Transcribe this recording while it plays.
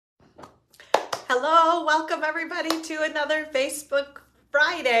Hello, welcome everybody to another Facebook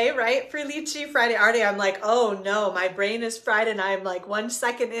Friday, right? Felici Friday. Already I'm like, oh no, my brain is fried and I'm like 1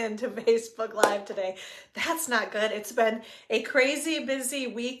 second into Facebook Live today. That's not good. It's been a crazy busy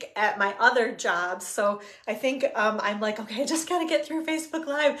week at my other jobs. So I think I'm like, okay, I just gotta get through Facebook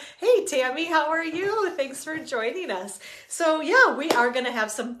Live. Hey Tammy, how are you? Thanks for joining us. So yeah, we are gonna have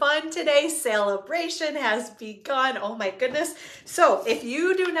some fun today. Celebration has begun. Oh my goodness. So if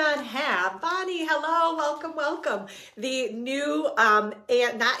you do not have, Bonnie, hello, welcome, welcome. The new,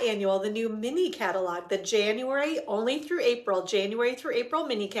 not annual, the new mini catalog, the January through April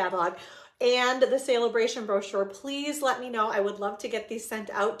mini catalog, and the celebration brochure. Please let me know. I would love to get these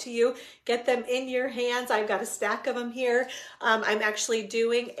sent out to you, get them in your hands. I've got a stack of them here. I'm actually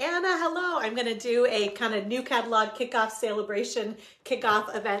doing, Anna, hello. I'm going to do a kind of new catalog kickoff celebration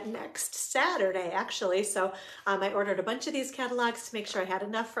kickoff event next Saturday, actually. So I ordered a bunch of these catalogs to make sure I had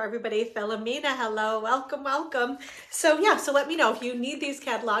enough for everybody. Philomena, hello, welcome, welcome. So yeah, so let me know if you need these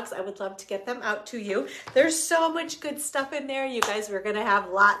catalogs. I would love to get them out to you. There's so much good stuff in there. You guys, we're going to have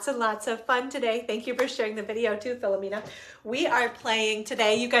lots and lots of fun today. Thank you for sharing the video too, Philomena. We are playing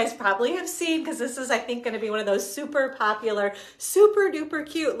today. You guys probably have seen, because this is, I think, going to be one of those super popular, super duper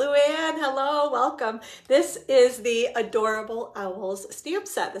cute. Luann, hello, welcome. This is the Adorable Owls stamp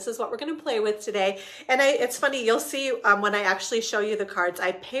set. This is what we're going to play with today. And it's funny, you'll see when I actually show you the cards,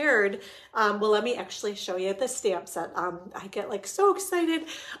 I paired, well, let me actually show you the stamp set. I get like so excited.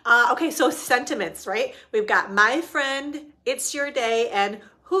 Okay, so sentiments, right? We've got my friend, it's your day, and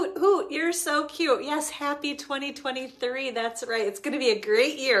Hoot, hoot, you're so cute. Yes, happy 2023. That's right. It's going to be a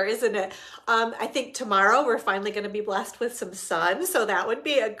great year, isn't it? I think tomorrow we're finally going to be blessed with some sun, so that would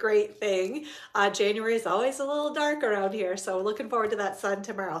be a great thing. January is always a little dark around here, so looking forward to that sun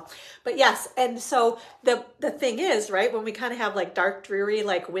tomorrow. But yes, and so the thing is, right, when we kind of have like dark, dreary,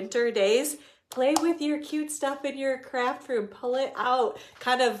 like winter days, play with your cute stuff in your craft room. Pull it out.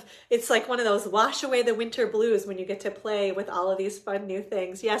 Kind of, it's like one of those wash away the winter blues when you get to play with all of these fun new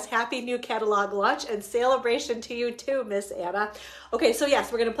things. Yes, happy new catalog launch and celebration to you too, Miss Anna. Okay, so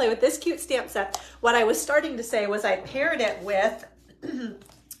yes, we're going to play with this cute stamp set. What I was starting to say was I paired it with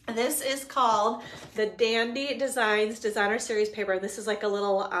this is called the Dandy Designs Designer Series paper. This is like a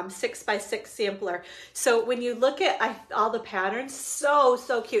little 6x6 sampler. So when you look at all the patterns, so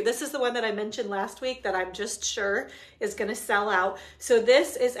cute. This is the one that I mentioned last week that I'm just sure is going to sell out. So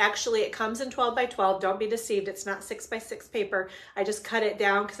this is actually, it comes in 12x12. Don't be deceived. It's not 6x6 paper. I just cut it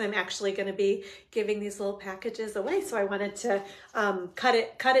down because I'm actually going to be giving these little packages away. So I wanted to cut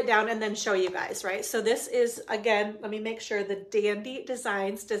it down and then show you guys, right? So this is, again, let me make sure, the Dandy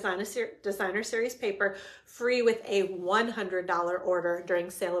Designs Designer Series paper, free with a $100 order during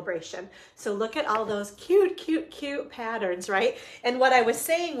celebration. So look at all those cute, cute, cute patterns, right? And what I was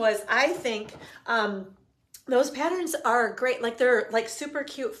saying was, I think those patterns are great. Like they're like super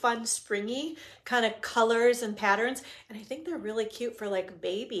cute, fun, springy kind of colors and patterns. And I think they're really cute for like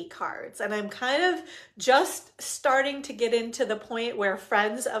baby cards. And I'm kind of just starting to get into the point where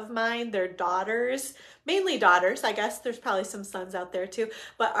friends of mine, their daughters, mainly daughters, I guess there's probably some sons out there too,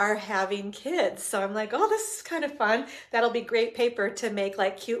 but are having kids. So I'm like, oh, this is kind of fun. That'll be great paper to make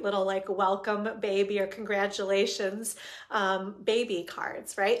like cute little like welcome baby or congratulations baby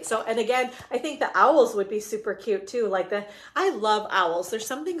cards, right? So, and again, I think the owls would be super cute too. Like I love owls. There's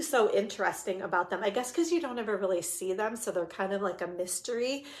something so interesting about them. I guess because you don't ever really see them, so they're kind of like a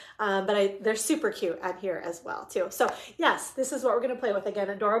mystery, but they're super cute on here as well too. So yes, this is what we're going to play with.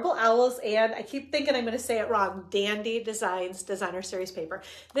 Again, Adorable Owls, and I keep thinking I'm going to say it wrong, Dandy Designs Designer Series paper.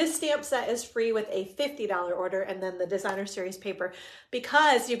 This stamp set is free with a $50 order, and then the Designer Series paper,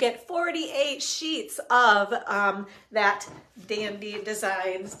 because you get 48 sheets of that Dandy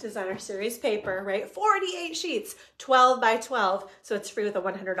Designs Designer Series paper, right? 48 sheets, 12x12, so it's free with a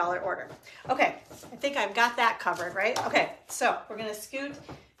 $100 order. Okay, I think I've got that covered, right? Okay, so we're gonna scoot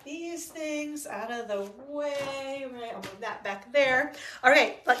these things out of the way, right? I'll move that back there. All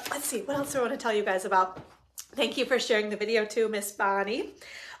right, let's see, what else do I want to tell you guys about? Thank you for sharing the video too, Miss Bonnie.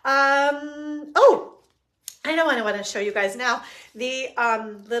 Oh, I know what I want to show you guys now. The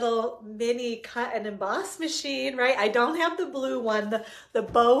little mini cut and emboss machine, right? I don't have the blue one, the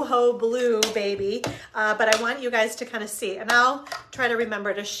boho blue baby, but I want you guys to kind of see. And I'll try to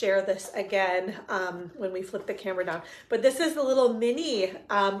remember to share this again when we flip the camera down. But this is the little mini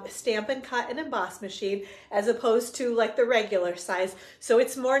stamp and cut and emboss machine, as opposed to like the regular size. So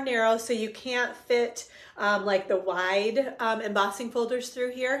it's more narrow, so you can't fit like the wide embossing folders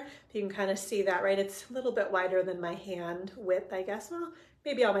through here. You can kind of see that, right? It's a little bit wider than my hand width, I guess. Well,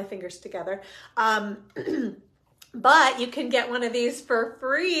 maybe all my fingers together. But you can get one of these for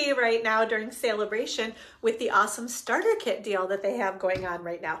free right now during celebration with the awesome starter kit deal that they have going on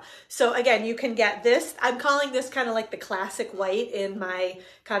right now. So again, you can get this. I'm calling this kind of like the classic white in my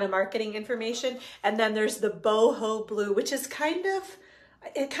kind of marketing information. And then there's the boho blue, which is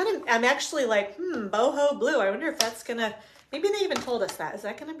I'm actually like, boho blue. I wonder if that's gonna, maybe they even told us that. Is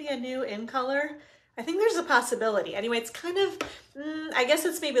that gonna be a new in color? I think there's a possibility. Anyway, it's kind of, I guess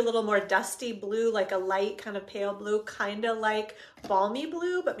it's maybe a little more dusty blue, like a light kind of pale blue, kind of like balmy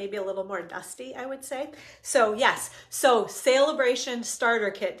blue, but maybe a little more dusty, I would say. So yes, so celebration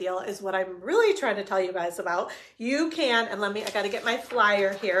starter kit deal is what I'm really trying to tell you guys about. You can, and I got to get my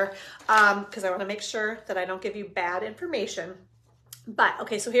flyer here because I want to make sure that I don't give you bad information. But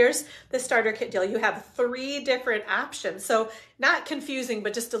okay, so here's the starter kit deal. You have 3 different options. So not confusing,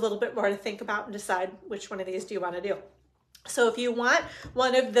 but just a little bit more to think about and decide which one of these do you want to do. So if you want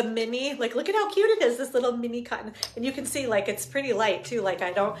one of the mini, like look at how cute it is, this little mini cotton. And you can see like it's pretty light too. Like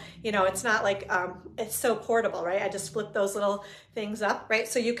I don't, it's not like, it's so portable, right? I just flip those little things up, right?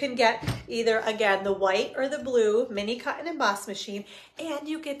 So you can get either, again, the white or the blue mini cotton emboss machine, and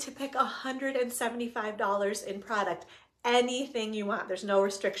you get to pick $175 in product. Anything you want. There's no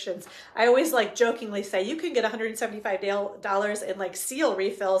restrictions. I always like jokingly say you can get $175 in like seal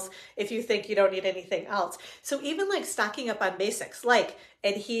refills if you think you don't need anything else. So even like stocking up on basics like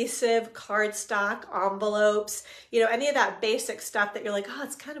adhesive, cardstock, envelopes, any of that basic stuff that you're like, oh,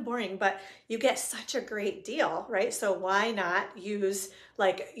 it's kind of boring, but you get such a great deal, right? So why not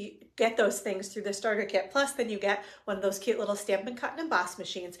get those things through the starter kit? Plus then you get one of those cute little Stampin' Cut and Emboss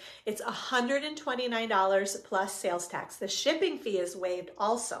machines. It's $129 plus sales tax. The shipping fee is waived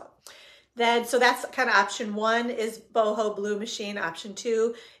also. So that's kind of option 1 is boho blue machine. Option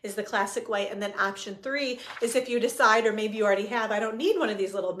 2 is the classic white. And then option 3 is if you decide, or maybe you already have, I don't need one of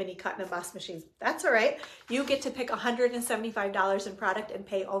these little mini cut and emboss machines. That's all right. You get to pick $175 in product and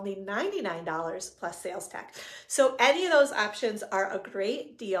pay only $99 plus sales tax. So any of those options are a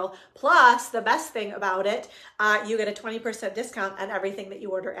great deal. Plus the best thing about it, you get a 20% discount on everything that you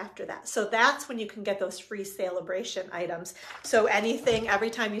order after that. So that's when you can get those free celebration items. So anything, every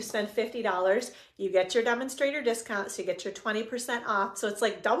time you spend $50, you get your demonstrator discount, so you get your 20% off. So it's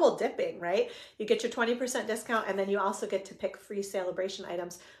like double dipping, right? You get your 20% discount, and then you also get to pick free celebration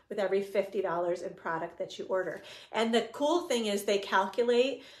items with every $50 in product that you order. And the cool thing is they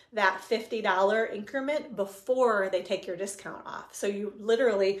calculate that $50 increment before they take your discount off. So you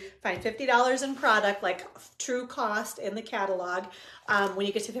literally find $50 in product, like true cost in the catalog. When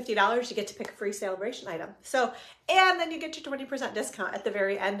you get to $50, you get to pick a free celebration item. So, and then you get your 20% discount at the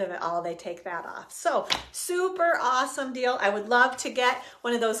very end of it all. They take that off. So super awesome deal. I would love to get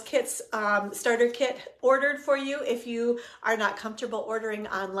one of those kits, starter kit ordered for you. If you are not comfortable ordering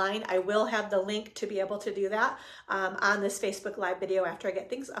online, I will have the link to be able to do that on this Facebook Live video after I get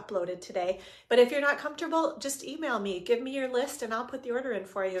things uploaded today. But if you're not comfortable, just email me, give me your list, and I'll put the order in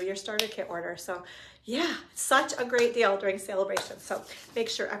for you, your starter kit order. So yeah, such a great deal during celebration. So make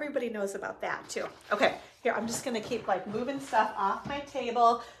sure everybody knows about that too. Okay, here, I'm just gonna keep like moving stuff off my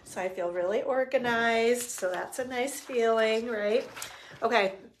table so I feel really organized. So that's a nice feeling, right?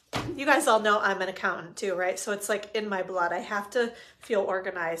 Okay, you guys all know I'm an accountant too, right? So it's like in my blood. I have to feel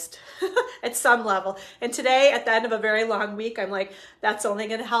organized at some level. And today, at the end of a very long week, I'm like, that's only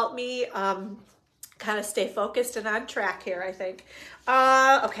gonna help me kind of stay focused and on track here, I think.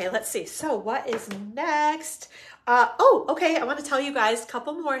 Okay, let's see. So what is next? Okay, I want to tell you guys a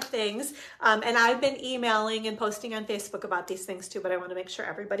couple more things. And I've been emailing and posting on Facebook about these things too, but I want to make sure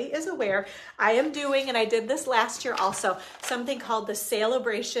everybody is aware. I am doing, and I did this last year also, something called the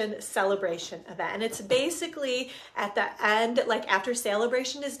Celebration event. And it's basically at the end, like after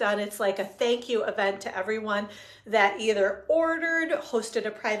celebration is done, it's like a thank you event to everyone that either ordered, hosted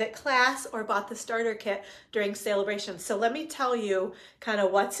a private class, or bought the starter kit during celebration. So let me tell you kind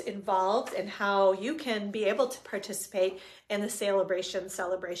of what's involved and how you can be able to participate in the celebration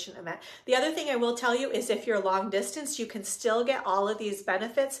event. The other thing I will tell you is if you're long distance, you can still get all of these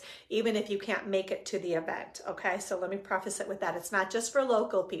benefits even if you can't make it to the event, okay? So let me preface it with that. It's not just for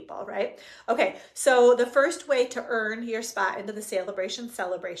local people, right? Okay, so the first way to earn your spot into the celebration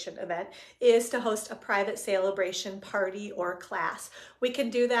event is to host a private celebration party or class. We can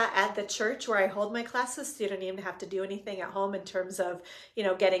do that at the church where I hold my classes, so you don't even have to do anything at home in terms of,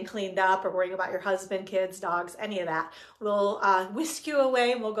 getting cleaned up or worrying about your husband, kids, dogs, any of that. We'll whisk you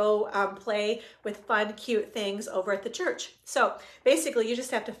away and we'll go play with fun, cute things over at the church. So basically you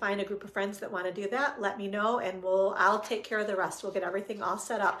just have to find a group of friends that want to do that. Let me know and I'll take care of the rest. We'll get everything all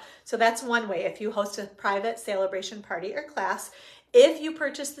set up. So that's one way if you host a private celebration party or class. If you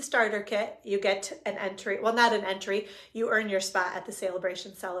purchase the starter kit, you get an entry, well, not an entry, you earn your spot at the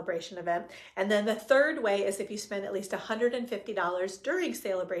celebration event. And then the third way is if you spend at least $150 during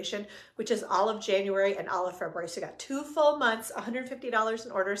celebration, which is all of January and all of February. So you got 2 full months, $150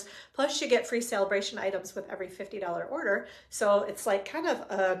 in orders, plus you get free celebration items with every $50 order. So it's like kind of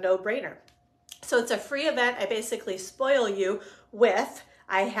a no-brainer. So it's a free event. I basically spoil you with,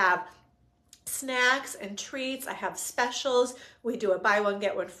 I have snacks and treats. I have specials. We do a buy one,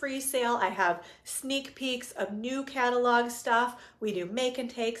 get one free sale. I have sneak peeks of new catalog stuff. We do make and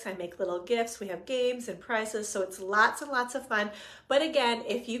takes. I make little gifts. We have games and prizes. So it's lots and lots of fun. But again,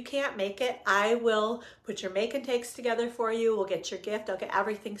 if you can't make it, I will put your make and takes together for you. We'll get your gift. I'll get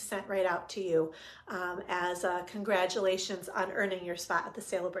everything sent right out to you as congratulations on earning your spot at the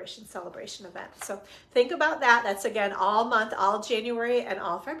celebration event. So think about that. That's again all month, all January and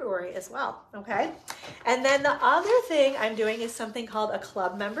all February as well. Okay. And then the other thing I'm doing is something called a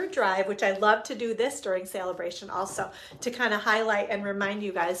club member drive, which I love to do this during celebration also to kind of highlight and remind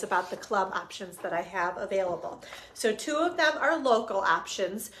you guys about the club options that I have available. So 2 of them are local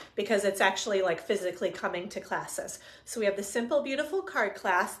options because it's actually like physically coming to classes. So we have the Simple Beautiful card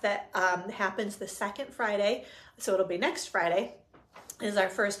class that happens the second Friday. So it'll be next Friday. Is our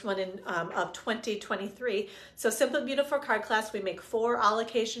first one of 2023. So Simple Beautiful card class, we make 4 all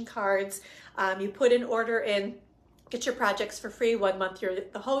occasion cards. You put an order in, get your projects for free. 1 month you're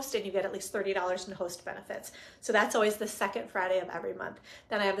the host and you get at least $30 in host benefits. So that's always the second Friday of every month.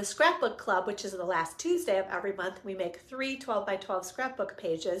 Then I have the Scrapbook Club, which is the last Tuesday of every month. We make 3 12x12 scrapbook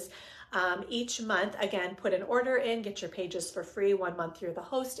pages. Each month, again, put an order in, get your pages for free. 1 month you're the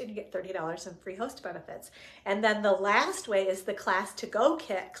host and you get $30 in free host benefits. And then the last way is the Class to Go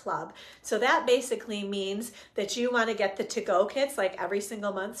Kit Club. So that basically means that you want to get the to-go kits like every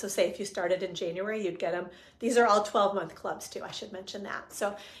single month. So say if you started in January, you'd get them. These are all 12-month clubs too, I should mention that.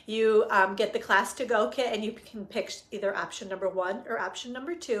 So you get the Class to Go kit and you can pick either option number 1 or option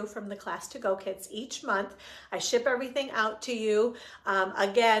number 2 from the Class to Go kits each month. I ship everything out to you.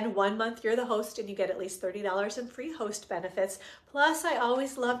 Again, 1 month you're the host and you get at least $30 in free host benefits. Plus, I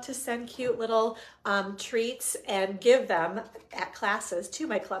always love to send cute little treats and give them at classes to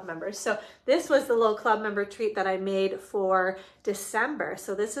my club members. So this was the little club member treat that I made for December.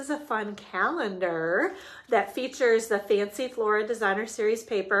 So this is a fun calendar that features the Fancy Flora Designer Series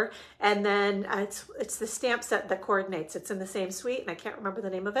paper, and then it's the stamp set that coordinates. It's in the same suite, and I can't remember the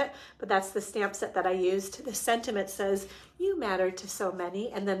name of it, but that's the stamp set that I used. The sentiment says, "You matter to so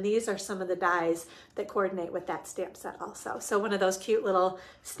many," and then these are some of the dies that coordinate with that stamp set also. So one of those cute little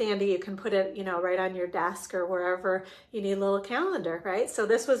standee, you can put it, you know, right on your desk or wherever you need a little calendar, right? So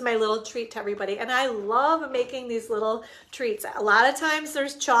this was my little treat to everybody, and I love making these little treats. A lot of times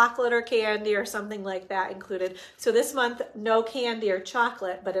there's chocolate or candy or something like that included. So this month, no candy or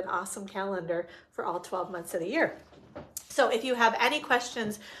chocolate, but an awesome calendar for all 12 months of the year. So if you have any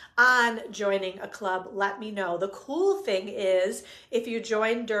questions on joining a club, let me know. The cool thing is if you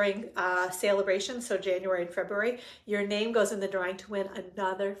join during celebration, so January and February, your name goes in the drawing to win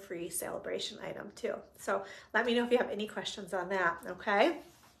another free celebration item too. So let me know if you have any questions on that, okay?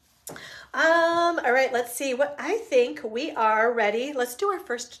 All right, let's see what I think we are ready. Let's do our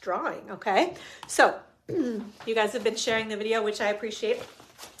first drawing, okay? So you guys have been sharing the video, which I appreciate.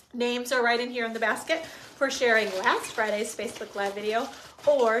 Names are right in here in the basket for sharing last Friday's Facebook Live video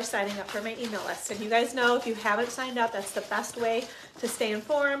or signing up for my email list. And you guys know if you haven't signed up, that's the best way to stay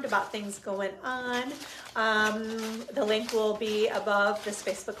informed about things going on. The link will be above this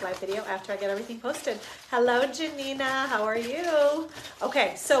Facebook Live video after I get everything posted. Hello, Janina. How are you?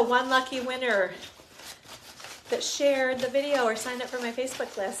 Okay, so one lucky winner that shared the video or signed up for my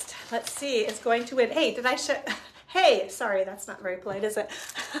Facebook list, let's see, is going to win. Hey, did I show... Hey, sorry, that's not very polite, is it?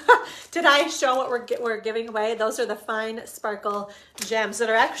 Did I show what we're giving away? Those are the fine sparkle gems that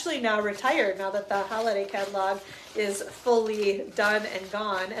are actually now retired now that the holiday catalog is fully done and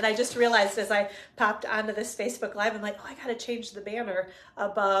gone. And I just realized as I popped onto this Facebook Live, I'm like, oh, I gotta change the banner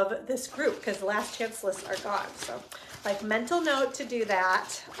above this group because the last chance lists are gone. So like mental note to do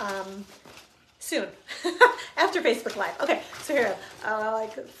that. Soon after Facebook Live. Okay, so here,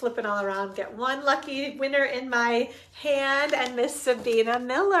 like flipping all around, get one lucky winner in my hand, and Miss Sabina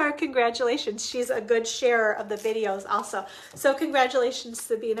Miller, congratulations. She's a good sharer of the videos also. So congratulations,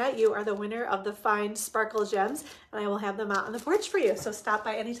 Sabina. You are the winner of the fine sparkle gems, and I will have them out on the porch for you. So stop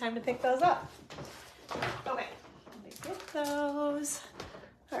by anytime to pick those up. Okay, let me get those.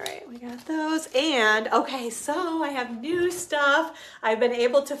 All right, we got those. And okay, so I have new stuff. I've been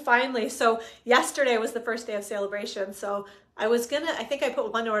able to finally, so yesterday was the first day of celebration. So I think I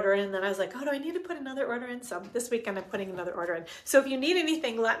put one order in and then I was like, oh, do I need to put another order in? So this weekend I'm putting another order in. So if you need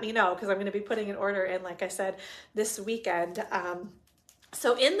anything, let me know because I'm going to be putting an order in, like I said, this weekend.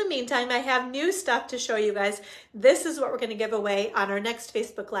 So in the meantime, I have new stuff to show you guys. This is what we're going to give away on our next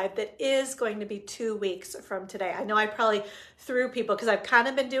Facebook Live that is going to be 2 weeks from today. I know I probably threw people because I've kind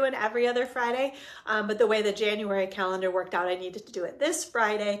of been doing every other Friday, but the way the January calendar worked out, I needed to do it this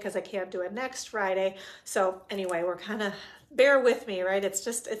Friday because I can't do it next Friday. So anyway, we're kind of, bear with me, right?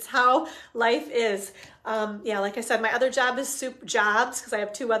 It's how life is. Yeah, like I said, my other job is soup jobs because I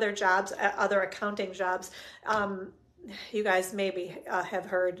have 2 other jobs, other accounting jobs. You guys maybe have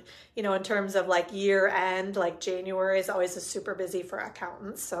heard, you know, in terms of like year end, like January is always a super busy for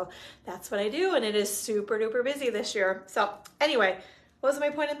accountants. So that's what I do. And it is super duper busy this year. So anyway, what was my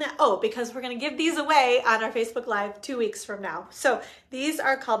point in that? Oh, because we're going to give these away on our Facebook Live 2 weeks from now. So these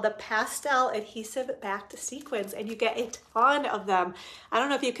are called the Pastel Adhesive Backed Sequins, and you get a ton of them. I don't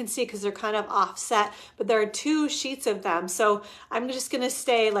know if you can see because they're kind of offset, but there are 2 sheets of them. So I'm just going to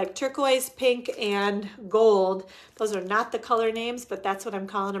stay like turquoise, pink, and gold. Those are not the color names, but that's what I'm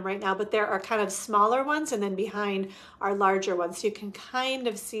calling them right now. But there are kind of smaller ones, and then behind are larger ones. So you can kind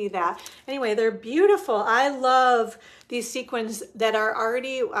of see that. Anyway, they're beautiful. I love these sequins that are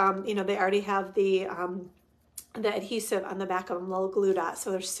already, you know, they already have the adhesive on the back of them, little glue dots. So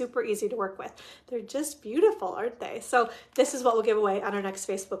they're super easy to work with. They're just beautiful, aren't they? So this is what we'll give away on our next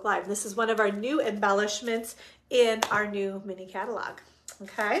Facebook Live. This is one of our new embellishments in our new mini catalog.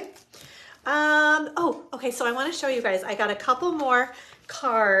 Okay. Oh, okay. So I want to show you guys, I got a couple more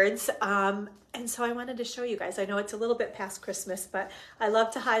cards. And so I wanted to show you guys, I know it's a little bit past Christmas, but I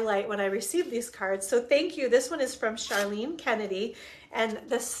love to highlight when I receive these cards. So thank you. This one is from Charlene Kennedy and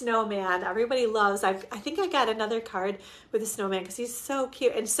the snowman. Everybody loves, I think I got another card with the snowman because he's so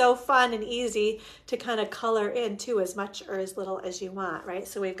cute and so fun and easy to kind of color into as much or as little as you want, right?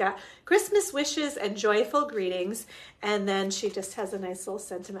 So we've got Christmas wishes and joyful greetings. And then she just has a nice little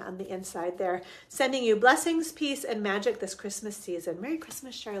sentiment on the inside there. Sending you blessings, peace, and magic this Christmas season. Merry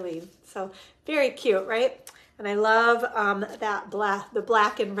Christmas, Charlene. So very cute, right? And I love the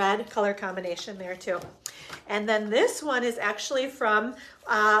black and red color combination there too. And then this one is actually from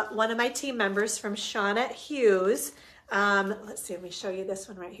one of my team members, from Shauna Hughes. Let's see, let me show you this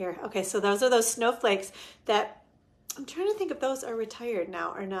one right here. Okay, so those are those snowflakes that, I'm trying to think if those are retired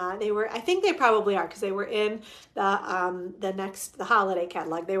now or not. They were, I think they probably are because they were in the holiday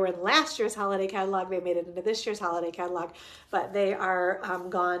catalog. They were in last year's holiday catalog. They made it into this year's holiday catalog, but they are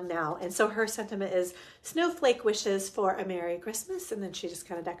gone now. And so her sentiment is snowflake wishes for a Merry Christmas. And then she just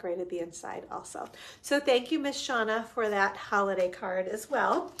kind of decorated the inside also. So thank you, Miss Shauna, for that holiday card as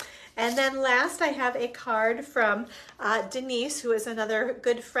well. And then last I have a card from Denise, who is another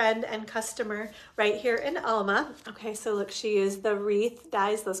good friend and customer right here in Alma. Okay, so look, she used the wreath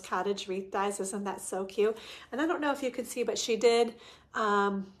dies, those cottage wreath dies. Isn't that so cute? And I don't know if you can see, but she did,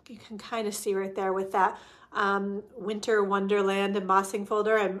 you can kind of see right there with that Winter Wonderland embossing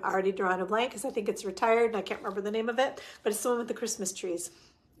folder. I'm already drawing a blank because I think it's retired and I can't remember the name of it, but it's the one with the Christmas trees.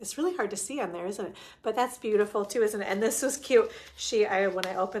 It's really hard to see on there, isn't it? But that's beautiful too, isn't it? And this was cute. When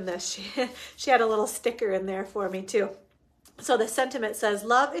I opened this, she had a little sticker in there for me too. So the sentiment says,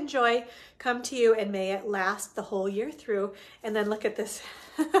 love and joy come to you and may it last the whole year through. And then look at this,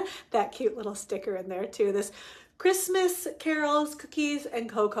 that cute little sticker in there too. This Christmas carols, cookies, and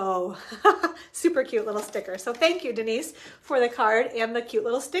cocoa. Super cute little sticker. So thank you, Denise, for the card and the cute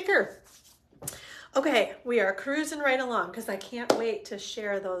little sticker. Okay, we are cruising right along because I can't wait to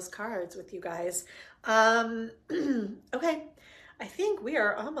share those cards with you guys. Okay, I think we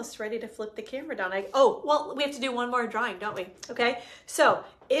are almost ready to flip the camera down. Oh, well, we have to do one more drawing, don't we? Okay, so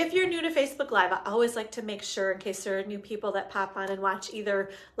if you're new to Facebook Live, I always like to make sure, in case there are new people that pop on and watch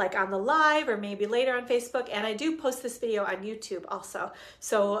either like on the live or maybe later on Facebook, and I do post this video on YouTube also.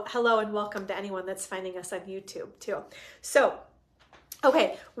 So hello and welcome to anyone that's finding us on YouTube too. So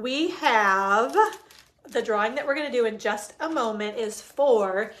okay, we have the drawing that we're going to do in just a moment is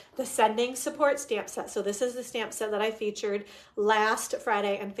for the Sending Support Stamp Set. So this is the stamp set that I featured last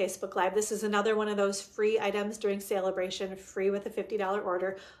Friday on Facebook Live. This is another one of those free items during celebration, free with a $50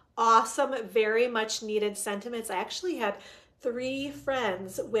 order. Awesome, very much needed sentiments. I actually had 3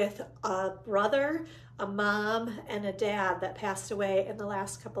 friends with a brother, a mom, and a dad that passed away in the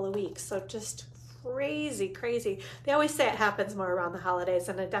last couple of weeks. So just crazy, crazy. They always say it happens more around the holidays,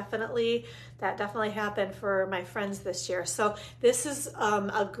 and that definitely happened for my friends this year. So this is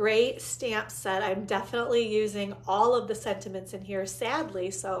a great stamp set. I'm definitely using all of the sentiments in here,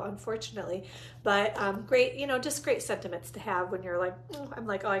 sadly, so unfortunately, but great, you know, just great sentiments to have when you're like, I'm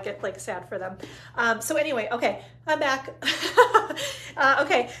like, oh, I get like sad for them. So anyway, okay, I'm back.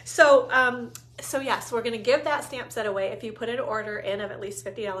 Okay, so yes, we're going to give that stamp set away if you put an order in of at least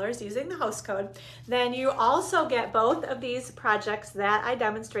 $50 using the host code. Then you also get both of these projects that I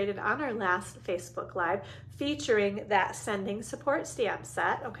demonstrated on our last Facebook Live featuring that sending support stamp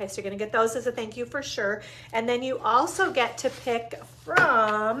set. Okay, so you're going to get those as a thank you for sure. And then you also get to pick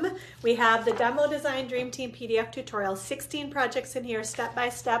from, we have the Demo Design Dream Team PDF tutorial, 16 projects in here,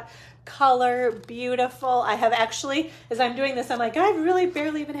 step-by-step, color, beautiful. I have actually, as I'm doing this, I'm like, I've really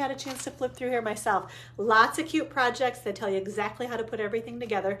barely even had a chance to flip through here myself. Lots of cute projects that tell you exactly how to put everything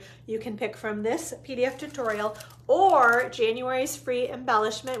together. You can pick from this PDF tutorial or January's free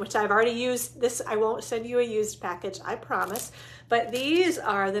embellishment, which I've already used. This, I won't send you a used package, I promise. But these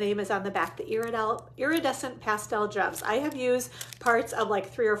are, the name is on the back, the iridescent pastel gems. I have used parts of like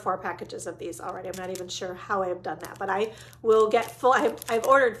 3 or 4 packages of these already. I'm not even sure how I have done that, but I will get full, I've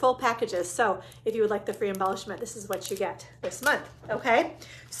ordered full packages. So if you would like the free embellishment, this is what you get this month, okay?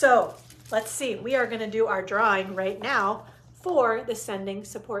 So let's see, we are gonna do our drawing right now for the sending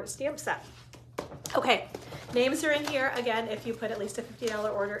support stamp set. Okay, names are in here again if you put at least a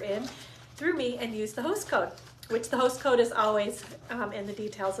 $50 order in through me and use the host code, which the host code is always in the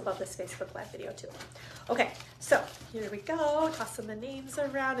details about this Facebook Live video too. Okay, so here we go, tossing the names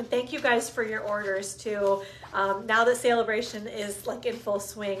around, and thank you guys for your orders too. Now that celebration is like in full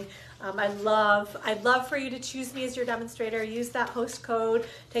swing, I'd love for you to choose me as your demonstrator, use that host code,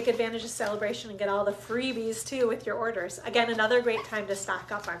 take advantage of celebration and get all the freebies too with your orders. Again, another great time to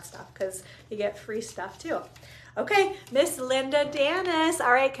stock up on stuff because you get free stuff too. Okay, Miss Linda Danis.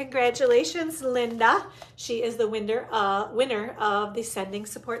 All right, congratulations, Linda. She is the winner of the sending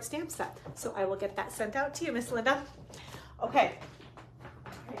support stamp set. So I will get that sent out to you, Miss Linda. Okay,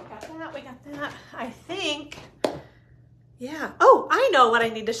 we got that. I think, yeah. Oh, I know what I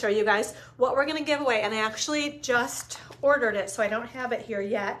need to show you guys, what we're gonna give away. And I actually just ordered it, so I don't have it here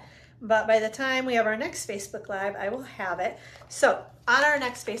yet. But by the time we have our next Facebook Live, I will have it. So on our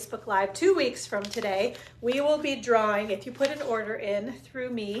next Facebook Live, 2 weeks from today, we will be drawing, if you put an order in through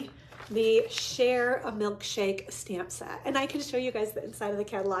me, the Share a Milkshake Stamp Set. And I can show you guys the inside of the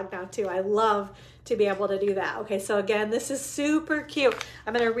catalog now too. I love to be able to do that. Okay, so again, this is super cute.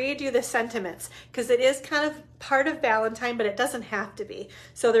 I'm gonna read you the sentiments because it is kind of part of Valentine, but it doesn't have to be.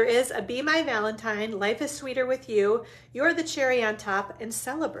 So there is a Be My Valentine, Life is Sweeter with You, You're the Cherry on Top, and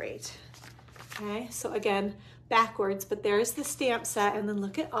Celebrate. Okay, so again, backwards, but there's the stamp set, and then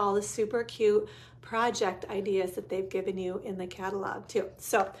look at all the super cute project ideas that they've given you in the catalog too.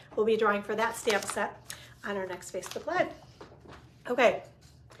 So we'll be drawing for that stamp set on our next Facebook Live. Okay.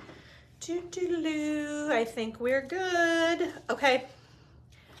 I think we're good. Okay.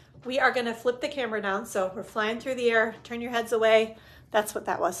 We are going to flip the camera down. So we're flying through the air. Turn your heads away. That's what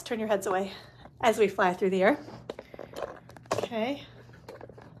that was. Turn your heads away as we fly through the air. Okay.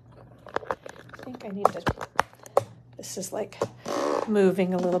 I think I need to, this is like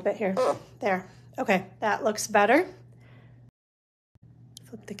moving a little bit here. There. Okay, that looks better.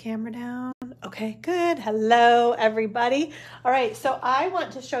 Flip the camera down. Okay, good. Hello, everybody. All right, so I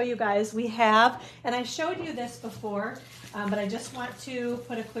want to show you guys, we have, and I showed you this before, but I just want to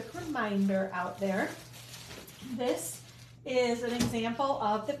put a quick reminder out there. This is an example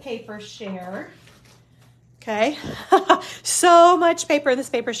of the paper share. Okay, so much paper, this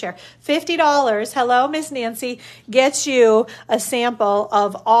paper share. $50, hello, Miss Nancy, gets you a sample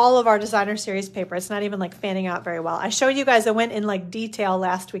of all of our designer series paper. It's not even like fanning out very well. I showed you guys, I went in like detail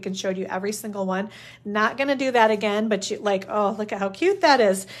last week and showed you every single one. Not gonna do that again, but you like, oh, look at how cute that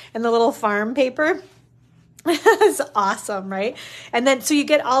is. And the little farm paper. It's awesome, right? And then, so you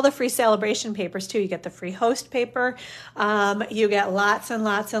get all the free celebration papers too. You get the free host paper. You get lots and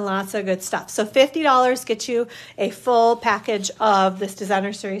lots and lots of good stuff. So $50 gets you a full package of this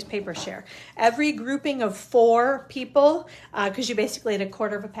designer series paper share. Every grouping of 4 people, because you basically had a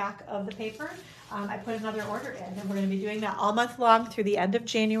quarter of a pack of the paper. I put another order in, and we're going to be doing that all month long through the end of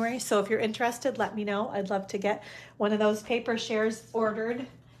January. So if you're interested, let me know. I'd love to get one of those paper shares ordered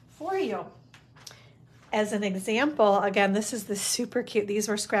for you. As an example, again, this is the super cute. These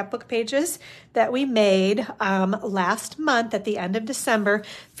were scrapbook pages that we made last month at the end of December,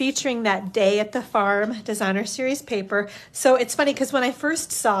 featuring that Day at the Farm designer series paper. So it's funny because when I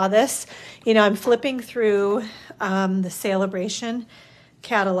first saw this, you know, I'm flipping through the celebration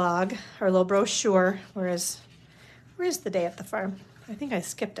catalog, our little brochure. Where's the day at the farm? I think I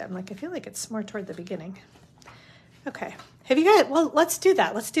skipped it. I feel like it's more toward the beginning. Okay. Have you guys, well, let's do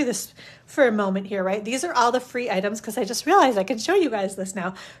that. Let's do this for a moment here, right? These are all the free items because I just realized I can show you guys this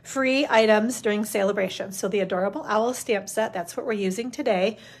now. Free items during celebration. So the Adorable Owl Stamp Set, that's what we're using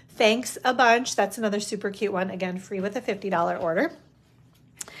today. Thanks a bunch. That's another super cute one. Again, free with a $50 order.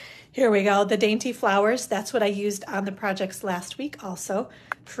 Here we go. The Dainty Flowers. That's what I used on the projects last week also.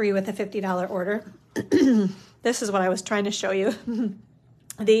 Free with a $50 order. This is what I was trying to show you.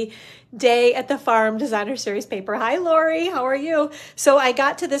 The Day at the Farm Designer Series paper. Hi, Lori. How are you? So I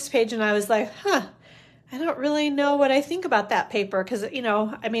got to this page and I was like, I don't really know what I think about that paper because, you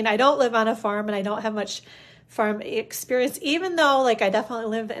know, I mean, I don't live on a farm and I don't have much farm experience, even though like I definitely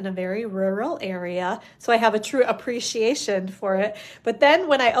live in a very rural area. So I have a true appreciation for it. But then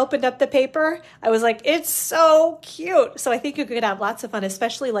when I opened up the paper, I was like, it's so cute. So I think you could have lots of fun,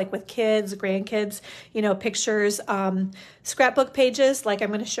 especially like with kids, grandkids, you know, pictures, scrapbook pages like I'm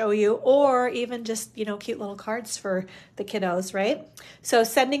going to show you, or even just, you know, cute little cards for the kiddos, right? So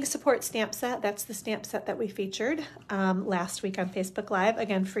Sending Support Stamp Set, that's the stamp set that we featured last week on Facebook Live,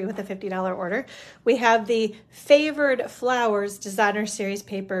 again, free with a $50 order. We have the Favored Flowers Designer Series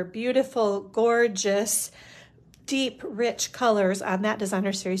paper, beautiful, gorgeous, deep, rich colors on that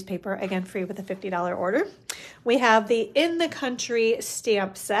Designer Series paper, again, free with a $50 order. We have the In the Country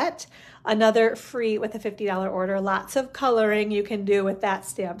Stamp Set, another free with a $50 order. Lots of coloring you can do with that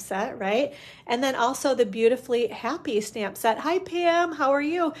stamp set, right? And then also the Beautifully Happy Stamp Set. Hi, Pam. How are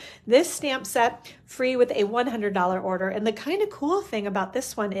you? This stamp set free with a $100 order. And the kind of cool thing about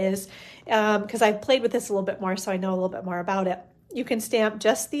this one is, because I've played with this a little bit more, so I know a little bit more about it. You can stamp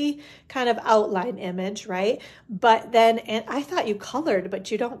just the kind of outline image, right? But then, and I thought you colored, but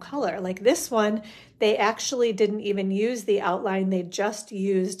you don't color. Like this one, they actually didn't even use the outline. They just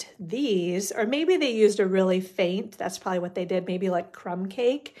used these, or maybe they used a really faint, that's probably what they did, maybe like crumb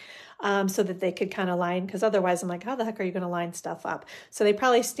cake, so that they could kind of line, because otherwise I'm like, how the heck are you going to line stuff up? So they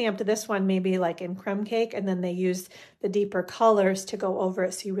probably stamped this one maybe like in crumb cake, and then they used the deeper colors to go over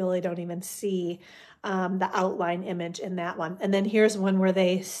it so you really don't even see the outline image in that one. And then here's one where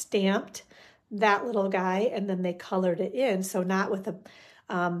they stamped that little guy and then they colored it in. So not with a,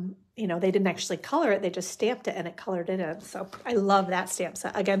 you know, they didn't actually color it. They just stamped it and it colored it in. So I love that stamp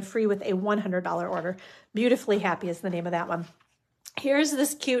set. Again, free with a $100 order. Beautifully Happy is the name of that one. Here's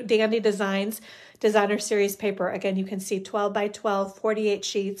this cute Dandy Designs Designer Series paper. Again, you can see 12 by 12, 48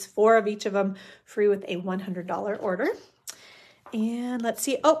 sheets, 4 of each of them, free with a $100 order. And let's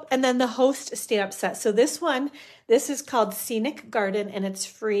see. Oh, and then the Host Stamp Set. So this one, this is called Scenic Garden, and it's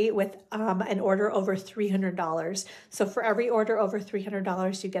free with an order over $300. So for every order over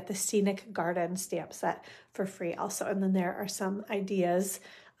 $300, you get the Scenic Garden Stamp Set for free also. And then there are some ideas,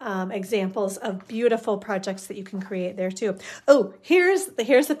 examples of beautiful projects that you can create there too. Oh, here's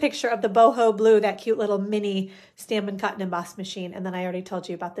a picture of the Boho Blue, that cute little mini Stampin' Cut and Emboss machine. And then I already told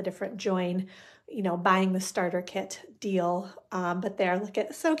you about the different join, you know, buying the starter kit deal. But there, look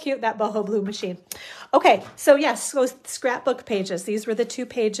at, so cute, that Boho Blue machine. Okay, so yes, so scrapbook pages. These were the 2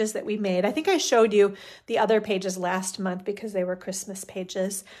 pages that we made. I think I showed you the other pages last month because they were Christmas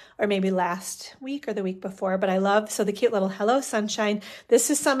pages, or maybe last week or the week before. But I love, so the cute little Hello Sunshine. This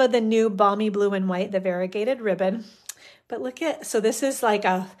is some of the new Balmy Blue and White, the variegated ribbon. But look at, so this is like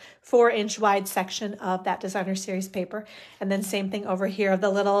a 4-inch wide section of that Designer Series paper. And then same thing over here, the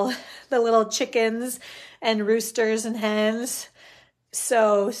little chickens and roosters and hens.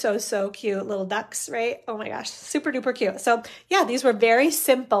 So cute, little ducks, right? Oh my gosh, super duper cute. So yeah, these were very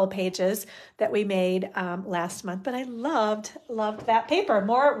simple pages that we made last month, but I loved that paper.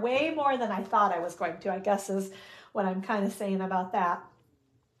 Way more than I thought I was going to, I guess is what I'm kind of saying about that.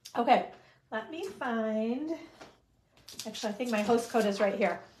 Okay, let me find, actually, I think my host code is right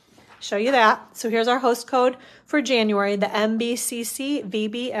here. Show you that. So here's our host code for January, the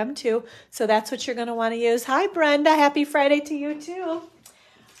MBCCVBM2. So that's what you're going to want to use. Hi, Brenda. Happy Friday to you, too.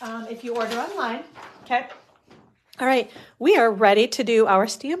 If you order online. Okay. All right. We are ready to do our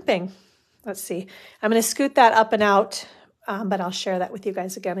stamping. Let's see. I'm going to scoot that up and out, but I'll share that with you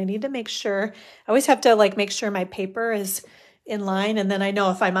guys again. I need to make sure. I always have to make sure my paper is in line, and then I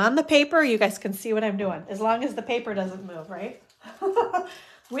know if I'm on the paper, you guys can see what I'm doing, as long as the paper doesn't move, right?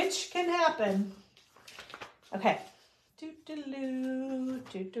 Which can happen. Okay. Okay,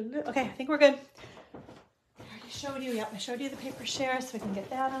 I think we're good. I already showed you. Yep, I showed you the paper share, so we can get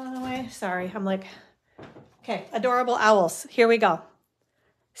that out of the way. Sorry, I'm like, okay, Adorable Owls. Here we go.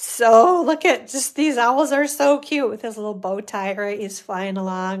 So look at just these owls are so cute with his little bow tie, right? He's flying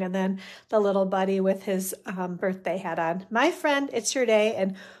along, and then the little buddy with his birthday hat on. My friend, it's your day,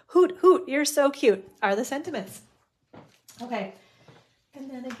 and hoot, hoot, you're so cute are the sentiments. Okay. And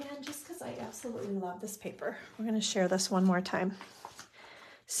then again, just because I absolutely love this paper, we're going to share this one more time.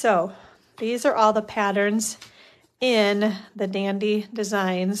 So these are all the patterns in the Dandy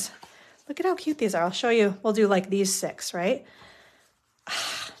Designs. Look at how cute these are. I'll show you. We'll do like these 6, right?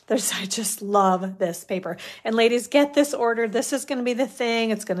 I just love this paper. And ladies, get this ordered. This is going to be the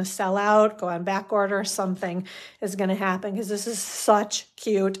thing. It's going to sell out, go on back order. Something is going to happen because this is such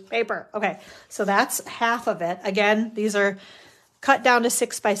cute paper. Okay, so that's half of it. Again, these are cut down to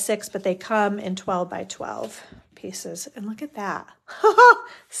 6 by 6, but they come in 12 by 12 pieces. And look at that.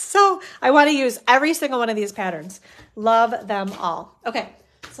 So I want to use every single one of these patterns. Love them all. Okay,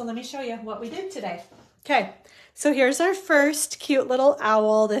 so let me show you what we did today. Okay, so here's our first cute little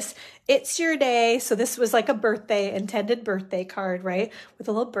owl. This It's Your Day. So this was like a intended birthday card, right? With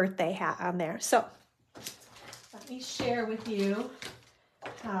a little birthday hat on there. So let me share with you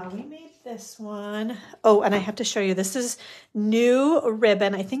how we made this one. Oh, and I have to show you, this is new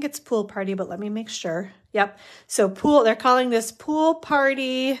ribbon. I think it's Pool Party, but let me make sure. Yep. So they're calling this Pool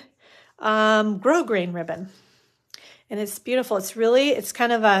Party Grow Grain ribbon. And it's beautiful. It's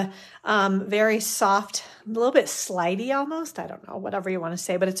kind of a very soft, a little bit slidey almost. I don't know, whatever you want to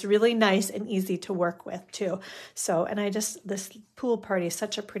say, but it's really nice and easy to work with too. So, and this Pool Party is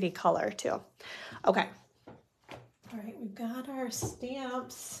such a pretty color too. Okay. All right, we've got our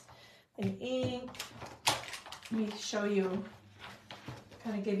stamps and ink. Let me show you,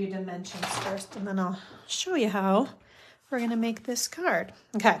 kind of give you dimensions first, and then I'll show you how we're going to make this card.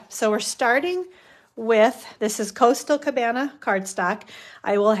 Okay, so we're starting with, this is Coastal Cabana cardstock.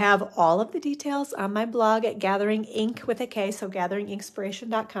 I will have all of the details on my blog at Gathering Ink with a K, so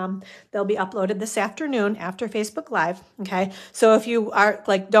gatheringinspiration.com. They'll be uploaded this afternoon after Facebook Live, okay? So if you are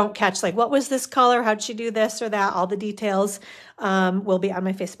don't catch what was this color, how'd she do this or that, all the details will be on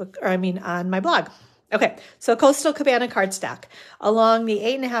my on my blog. Okay, so Coastal Cabana cardstock. Along the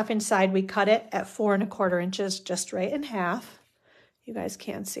 8.5-inch side, we cut it at 4 1/4 inches, just right in half. You guys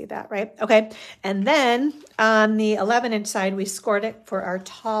can see that, right? Okay, and then on the 11-inch side, we scored it for our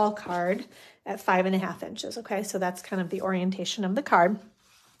tall card at 5.5 inches, okay? So that's kind of the orientation of the card.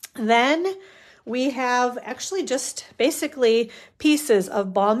 Then we have actually just basically pieces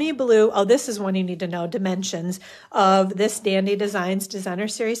of Balmy Blue. Oh, this is one you need to know, dimensions of this Dandy Designs Designer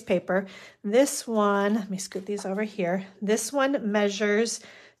Series paper. This one, let me scoot these over here. This one measures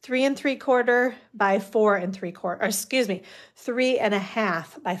 3 3/4 by 4 3/4, or excuse me,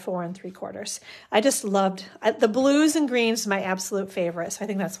 3.5 by 4 3/4. I just loved the blues and greens, my absolute favorite. So I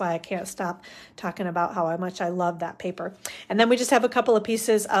think that's why I can't stop talking about how much I love that paper. And then we just have a couple of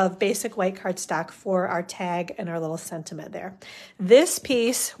pieces of basic white cardstock for our tag and our little sentiment there. This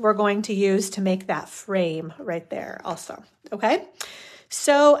piece we're going to use to make that frame right there also, okay?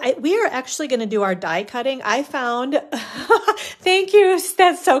 So we are actually going to do our die cutting. I found, thank you,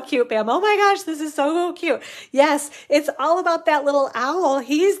 that's so cute, Pam. Oh my gosh, this is so cute. Yes, it's all about that little owl.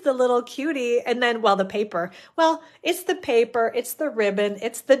 He's the little cutie. And then, well, the paper. Well, it's the paper, it's the ribbon,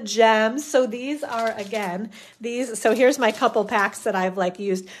 it's the gems. So these are, again, so here's my couple packs that I've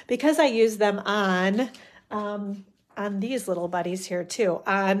used, because I use them on these little buddies here too,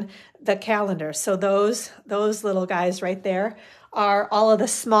 on the calendar. So those little guys right there are all of the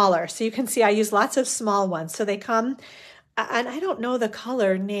smaller. So you can see I use lots of small ones. So they come, and I don't know the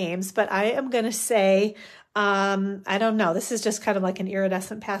color names, but I am going to say, I don't know. This is just kind of like an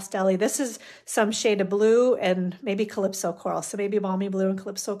iridescent pastel-y. This is some shade of blue and maybe Calypso Coral. So maybe Balmy Blue and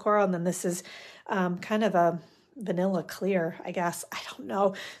Calypso Coral. And then this is kind of a vanilla clear, I guess. I don't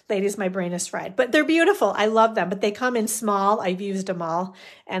know. Ladies, my brain is fried. But they're beautiful. I love them. But they come in small. I've used them all.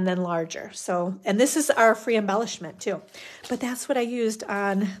 And then larger. So, and this is our free embellishment too. But that's what I used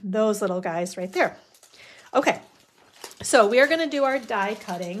on those little guys right there. Okay. So we are going to do our die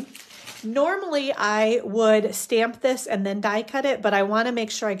cutting. Normally I would stamp this and then die cut it, but I want to make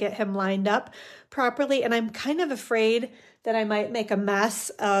sure I get him lined up properly. And I'm kind of afraid that I might make a mess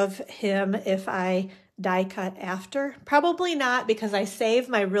of him if I die cut after. Probably not, because I save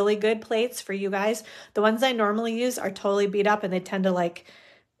my really good plates for you guys. The ones I normally use are totally beat up and they tend to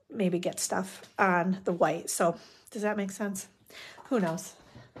maybe get stuff on the white. So does that make sense? Who knows?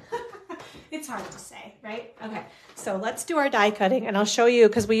 It's hard to say, right? Okay, so let's do our die cutting and I'll show you,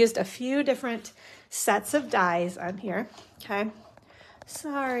 because we used a few different sets of dies on here. Okay,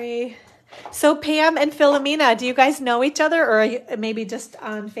 sorry. So Pam and Philomena, do you guys know each other, or are you maybe just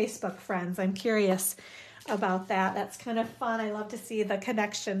on Facebook friends? I'm curious. about that. That's kind of fun. I love to see the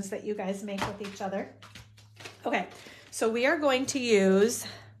connections that you guys make with each other. Okay, so we are going to use,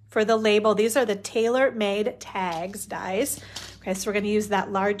 for the label, these are the tailor-made tags dies. Okay, so we're going to use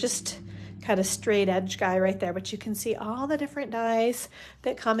that largest kind of straight edge guy right there, but you can see all the different dies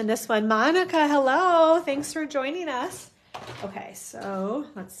that come in this one. Monica, hello, thanks for joining us. Okay, so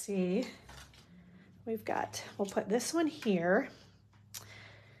let's see. We'll put this one here.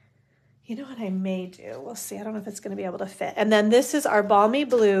 You know what I may do? We'll see. I don't know if it's going to be able to fit. And then this is our balmy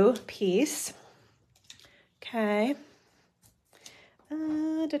blue piece. Okay.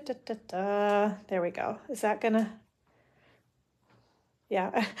 There we go. Is that going to...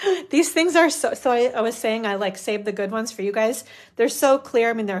 Yeah, these things are so I was saying I like save the good ones for you guys. They're so clear.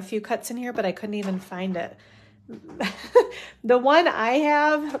 I mean, there are a few cuts in here, but I couldn't even find it. The one I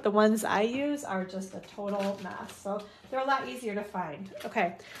have, the ones I use are just a total mess. So they're a lot easier to find.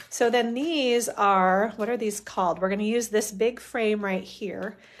 Okay, so then these are, what are these called? We're going to use this big frame right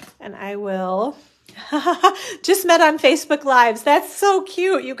here, and I will... Just met on Facebook Lives. That's so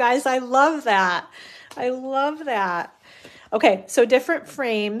cute, you guys. I love that. I love that. Okay, so different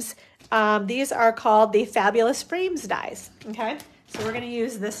frames. These are called the Fabulous Frames dies, okay? So we're gonna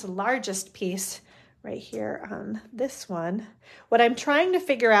use this largest piece right here on this one. What I'm trying to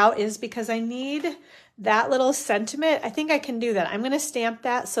figure out is, because I need that little sentiment, I think I can do that. I'm gonna stamp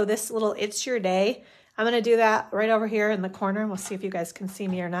that, so this little It's Your Day, I'm gonna do that right over here in the corner, and we'll see if you guys can see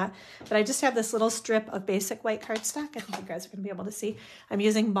me or not. But I just have this little strip of basic white cardstock. I think you guys are gonna be able to see. I'm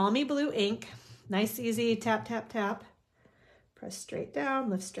using balmy blue ink. Nice, easy, tap, tap, tap. Press straight down,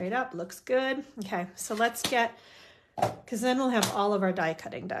 lift straight up, looks good. Okay, so let's get, because then we'll have all of our die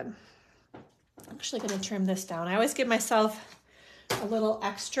cutting done. I'm actually gonna trim this down. I always give myself a little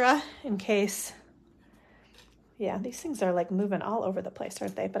extra in case, yeah, these things are like moving all over the place,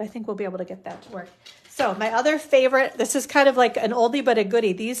 aren't they? But I think we'll be able to get that to work. So my other favorite, this is kind of like an oldie but a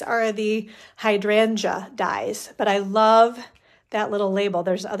goodie. These are the hydrangea dies, but I love that little label.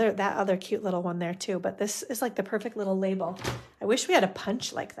 There's that other cute little one there too, but this is like the perfect little label. I wish we had a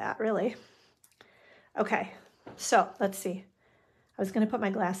punch like that, really. Okay, so let's see. I was gonna put my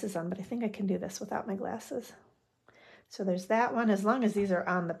glasses on, but I think I can do this without my glasses. So there's that one, as long as these are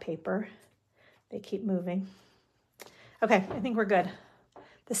on the paper. They keep moving. Okay, I think we're good.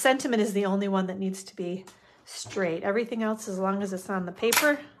 The sentiment is the only one that needs to be straight. Everything else, as long as it's on the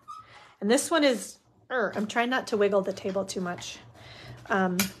paper. And this one is, I'm trying not to wiggle the table too much.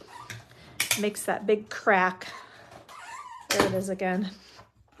 Makes that big crack. There it is again.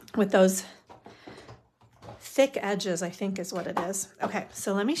 With those thick edges, I think is what it is. Okay,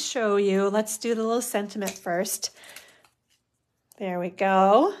 so let me show you. Let's do the little sentiment first. There we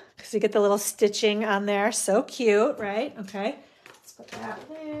go. Because you get the little stitching on there. So cute, right? Okay, let's put that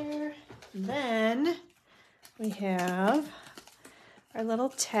there. And then we have our little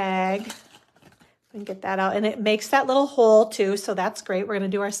tag. We can get that out, and it makes that little hole too, so that's great. We're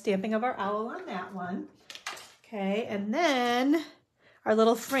going to do our stamping of our owl on that one. Okay, and then our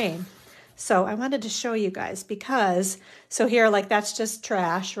little frame. So I wanted to show you guys because, so here, like that's just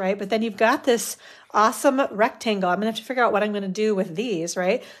trash, right? But then you've got this awesome rectangle. I'm going to have to figure out what I'm going to do with these,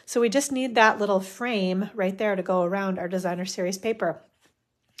 right? So we just need that little frame right there to go around our designer series paper.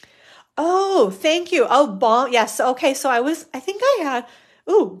 Oh, thank you. Oh, balm. Yes. Okay. So I think I had,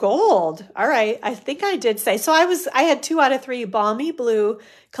 ooh, gold. All right. I think I did say, so I had 2 out of 3, balmy blue,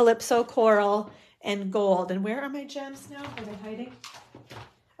 calypso coral, and gold. And where are my gems now? Are they hiding?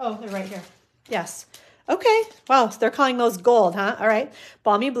 Oh, they're right here. Yes. Okay. Wow. So they're calling those gold, huh? All right.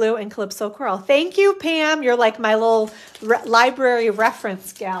 Balmy blue and calypso coral. Thank you, Pam. You're like my little library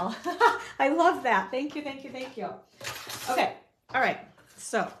reference gal. I love that. Thank you. Thank you. Thank you. Okay. All right.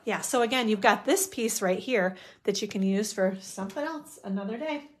 So yeah. So again, you've got this piece right here that you can use for something else another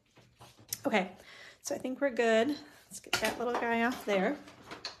day. Okay. So I think we're good. Let's get that little guy off there.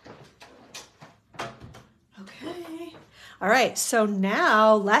 Okay. All right, so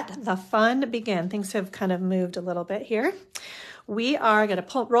now let the fun begin. Things have kind of moved a little bit here. We are gonna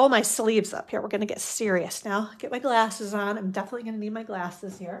roll my sleeves up here. We're gonna get serious now. Get my glasses on. I'm definitely gonna need my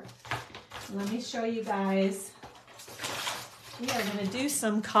glasses here. Let me show you guys. We are gonna do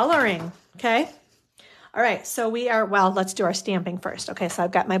some coloring, okay? All right, so we are, well, let's do our stamping first. Okay, so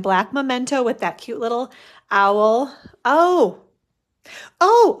I've got my black memento with that cute little owl. Oh,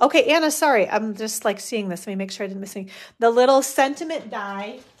 okay, Anna, sorry. I'm just like seeing this. Let me make sure I didn't miss anything. The little sentiment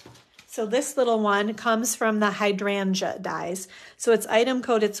die. So this little one comes from the hydrangea dies. So it's item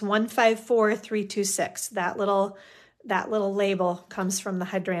code, it's 154326. That little that little label comes from the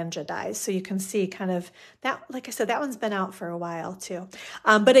hydrangea dyes. So you can see kind of that, like I said, that one's been out for a while too.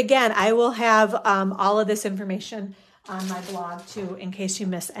 But again, I will have all of this information on my blog too, in case you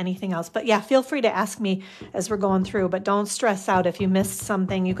miss anything else. But yeah, feel free to ask me as we're going through, but don't stress out if you missed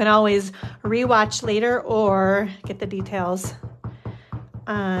something. You can always rewatch later or get the details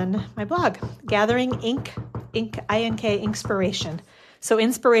on my blog, Gathering Ink, I-N-K, Inspiration. So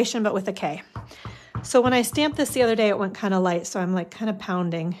inspiration, but with a K. So when I stamped this the other day, it went kind of light. So I'm like kind of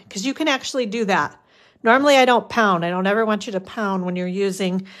pounding, because you can actually do that. Normally I don't pound. I don't ever want you to pound when you're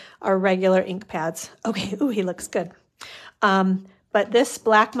using our regular ink pads. Okay, ooh, he looks good. But this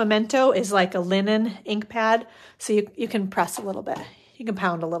black Memento is like a linen ink pad. So you can press a little bit. You can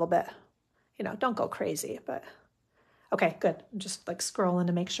pound a little bit. You know, don't go crazy, but okay, good. I'm just like scrolling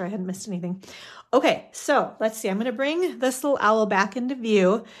to make sure I hadn't missed anything. Okay, so let's see. I'm going to bring this little owl back into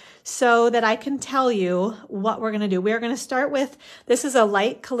view so that I can tell you what we're going to do. We are going to start with, this is a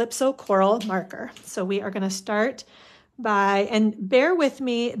light Calypso Coral marker. So we are going to start by, and bear with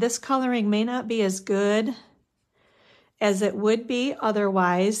me, this coloring may not be as good as it would be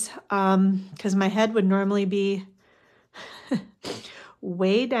otherwise, because my head would normally be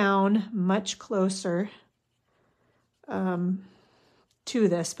way down, much closer to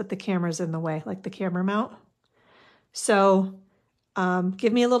this, but the camera's in the way, like the camera mount. So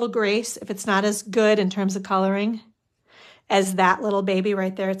give me a little grace if it's not as good in terms of coloring as that little baby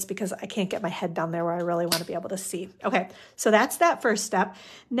right there. It's because I can't get my head down there where I really want to be able to see. Okay, so that's that first step.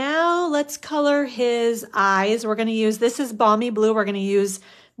 Now let's color his eyes. We're going to use, this is Balmy Blue. We're going to use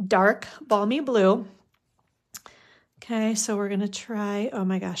dark Balmy Blue. Okay, so we're going to try, oh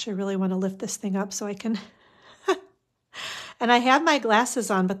my gosh, I really want to lift this thing up so I can, and I have my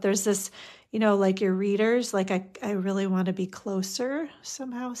glasses on, but there's this, you know, like your readers, like I really want to be closer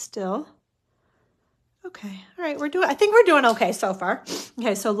somehow still. Okay, all right, I think we're doing okay so far.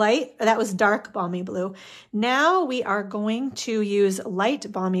 Okay, so light, that was dark Balmy Blue. Now we are going to use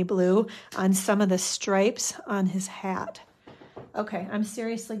light Balmy Blue on some of the stripes on his hat. Okay, I'm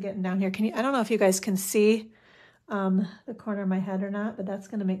seriously getting down here. I don't know if you guys can see the corner of my head or not, but that's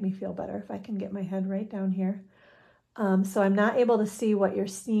gonna make me feel better if I can get my head right down here. So I'm not able to see what you're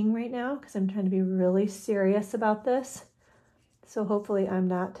seeing right now because I'm trying to be really serious about this. So hopefully I'm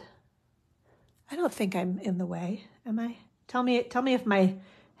not, I don't think I'm in the way, am I? Tell me if my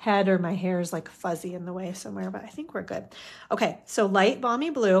head or my hair is like fuzzy in the way somewhere, but I think we're good. Okay, so light Balmy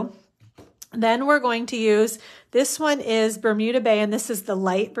Blue. Then we're going to use, this one is Bermuda Bay, and this is the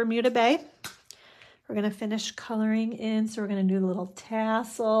light Bermuda Bay. We're going to finish coloring in, so we're going to do little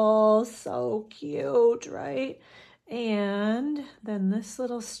tassels. So cute, right? And then this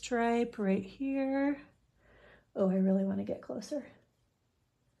little stripe right here. Oh, I really want to get closer.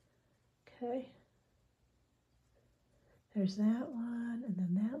 Okay. There's that one, and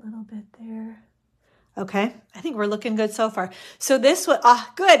then that little bit there. Okay, I think we're looking good so far. So this was,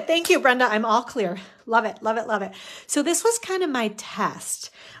 good. Thank you, Brenda. I'm all clear. Love it, love it, love it. So this was kind of my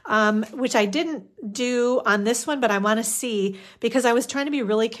test, which I didn't do on this one, but I want to see because I was trying to be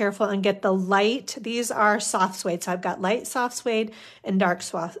really careful and get the light. These are soft suede. So I've got light soft suede and dark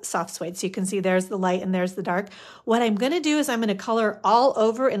soft suede. So you can see there's the light and there's the dark. What I'm going to do is I'm going to color all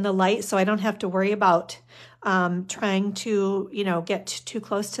over in the light so I don't have to worry about trying to, get too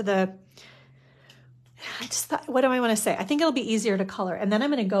close to the, I just thought, what do I want to say? I think it'll be easier to color. And then I'm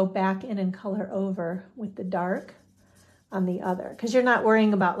going to go back in and color over with the dark on the other. Because you're not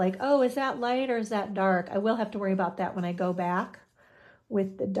worrying about like, oh, is that light or is that dark? I will have to worry about that when I go back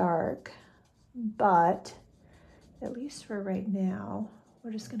with the dark. But at least for right now,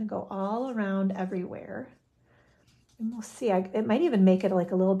 we're just going to go all around everywhere. And we'll see. It might even make it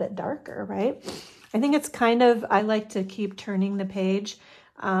like a little bit darker, right? I think it's kind of, I like to keep turning the page.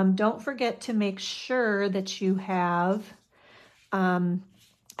 Don't forget to make sure that you have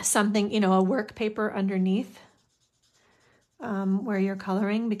something, a work paper underneath where you're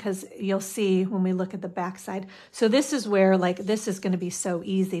coloring, because you'll see when we look at the back side. So this is where this is going to be so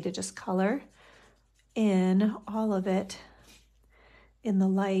easy to just color in all of it in the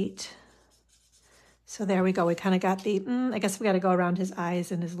light. So there we go. We kind of got the, I guess we got to go around his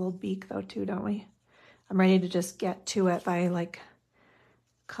eyes and his little beak though too, don't we? I'm ready to just get to it by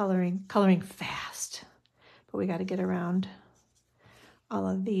coloring fast, but we got to get around all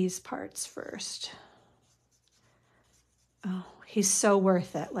of these parts first. Oh, he's so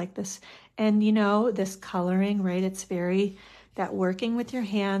worth it, like this. And this coloring, right? It's very, that working with your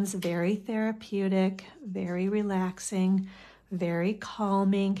hands, very therapeutic, very relaxing, very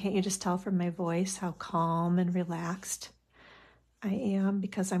calming. Can't you just tell from my voice how calm and relaxed I am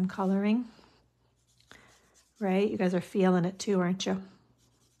because I'm coloring? right? You guys are feeling it too, aren't you?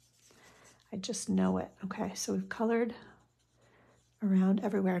 I just know it. Okay, so we've colored around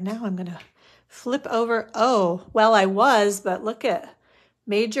everywhere. Now I'm gonna flip over. Oh, well, I was, but look at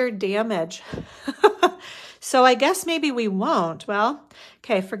major damage. So I guess maybe we won't. Well,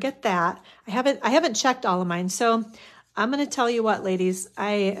 okay, forget that. I haven't checked all of mine. So I'm gonna tell you what, ladies,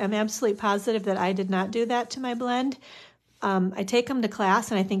 I am absolutely positive that I did not do that to my blend. I take them to class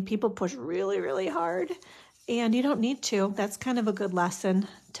and I think people push really, really hard, and you don't need to. That's kind of a good lesson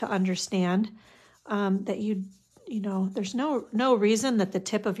to understand, that you know, there's no reason that the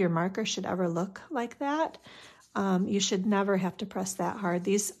tip of your marker should ever look like that. You should never have to press that hard.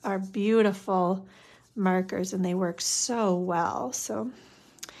 These are beautiful markers and they work so well. So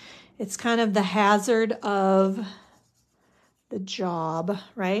it's kind of the hazard of the job,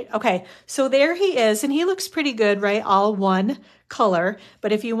 right? Okay, so there he is, and he looks pretty good, right? All one color.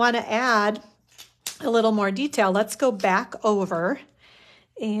 But if you want to add a little more detail, let's go back over.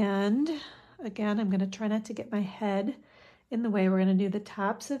 And again, I'm going to try not to get my head in the way. We're going to do the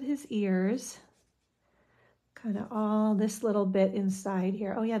tops of his ears, kind of all this little bit inside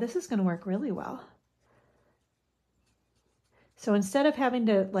here. Oh yeah, this is going to work really well. So instead of having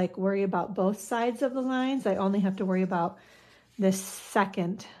to like worry about both sides of the lines, I only have to worry about this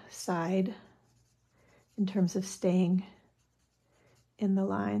second side in terms of staying in the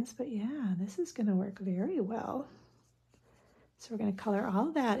lines. But yeah, this is going to work very well. So we're going to color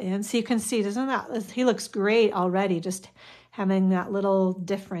all that in. So you can see, doesn't that, he looks great already, just having that little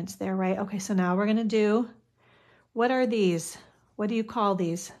difference there, right? Okay, so now we're going to do, what are these? What do you call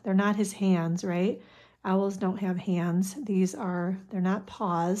these? They're not his hands, right? Owls don't have hands. These are, they're not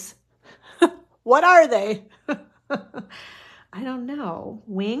paws. What are they? I don't know.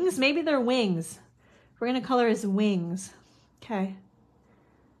 Wings? Maybe they're wings. We're going to color his wings. Okay.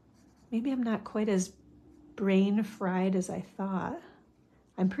 Maybe I'm not quite as brain fried as I thought.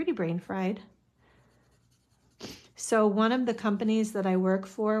 I'm pretty brain fried. So one of the companies that I work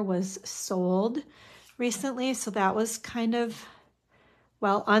for was sold recently. So that was kind of,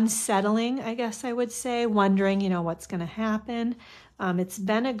 well, unsettling, I guess I would say, wondering, you know, what's going to happen. It's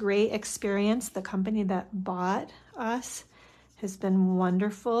been a great experience. The company that bought us has been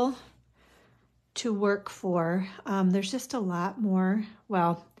wonderful to work for. There's just a lot more,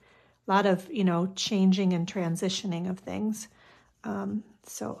 well, a lot of, you know, changing and transitioning of things.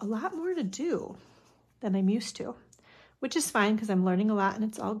 So a lot more to do than I'm used to, which is fine because I'm learning a lot and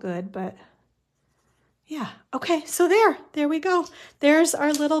it's all good, but yeah. Okay, so there we go. There's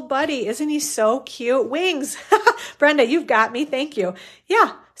our little buddy. Isn't he so cute? Wings. Brenda, you've got me. Thank you.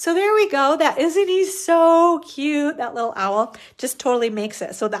 Yeah, so there we go. Isn't he so cute? That little owl just totally makes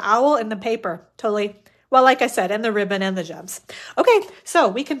it. So the owl and the paper, totally, well, like I said, and the ribbon and the gems. Okay, so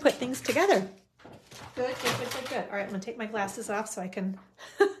we can put things together. Good. All right, I'm gonna take my glasses off so I can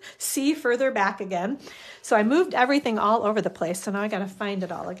see further back again. So I moved everything all over the place, so now I gotta find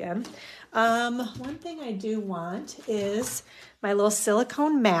it all again. One thing I do want is my little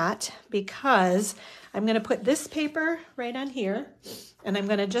silicone mat, because I'm gonna put this paper right on here, and I'm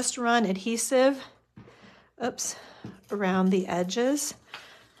gonna just run adhesive, around the edges.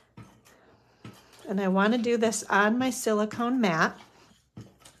 And I wanna do this on my silicone mat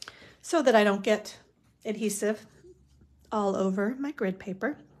so that I don't get adhesive all over my grid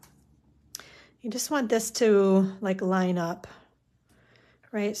paper. You just want this to like line up,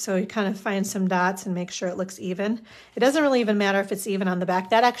 right? So you kind of find some dots and make sure it looks even. It doesn't really even matter if it's even on the back.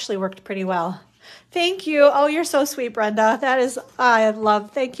 That actually worked pretty well. Thank you. Oh, you're so sweet, Brenda. That is, I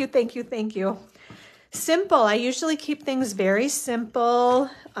love, thank you. Simple. I usually keep things very simple.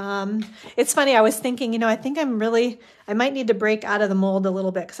 It's funny, I was thinking, you know, I think I might need to break out of the mold a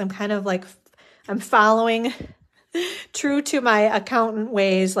little bit, because I'm kind of like, I'm following true to my accountant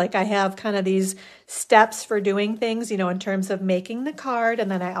ways. Like I have kind of these steps for doing things, you know, in terms of making the card. And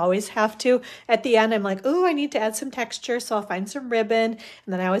then I always have to, at the end, I'm like, oh, I need to add some texture. So I'll find some ribbon. And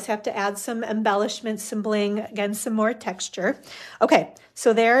then I always have to add some embellishment, some bling, again, some more texture. Okay,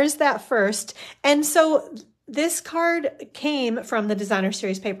 so there's that first. And so this card came from the Designer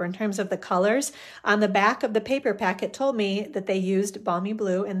Series paper in terms of the colors. On the back of the paper pack, it told me that they used Balmy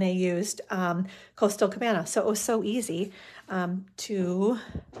Blue and they used Coastal Cabana. So it was so easy to,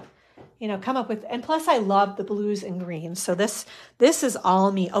 you know, come up with. And plus I love the blues and greens. So this is all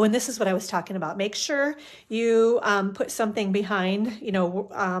me. Oh, and this is what I was talking about. Make sure you put something behind, you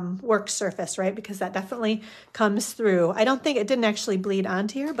know, work surface, right? Because that definitely comes through. I don't think it didn't actually bleed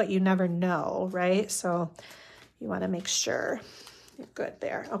onto here, but you never know, right? So you want to make sure you're good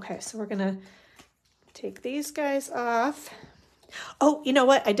there. Okay, so we're going to take these guys off. Oh, you know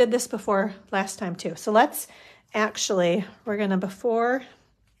what? I did this before last time too. So let's actually, we're gonna, before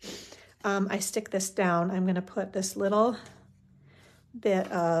I stick this down, I'm gonna put this little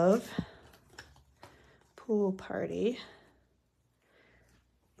bit of Pool Party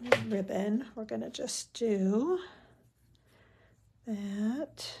ribbon. We're gonna just do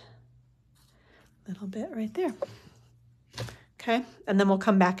that little bit right there. Okay, and then we'll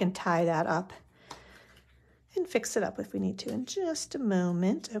come back and tie that up and fix it up if we need to in just a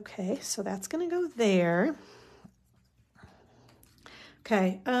moment. Okay, so that's gonna go there.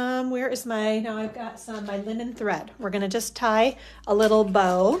 Okay, where is my, now I've got my linen thread. We're gonna just tie a little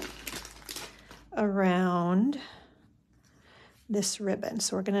bow around this ribbon.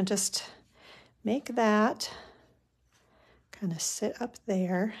 So we're gonna just make that kind of sit up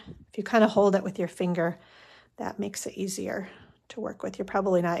there. If you kind of hold it with your finger, that makes it easier to work with. You're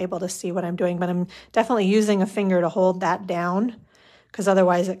probably not able to see what I'm doing, but I'm definitely using a finger to hold that down because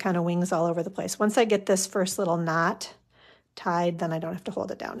otherwise it kind of wings all over the place. Once I get this first little knot tied, then I don't have to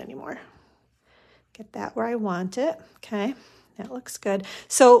hold it down anymore. Get that where I want it. Okay, that looks good.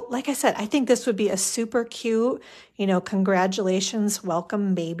 So like I said, I think this would be a super cute, you know, congratulations,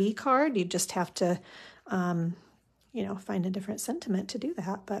 welcome baby card. You just have to, you know, find a different sentiment to do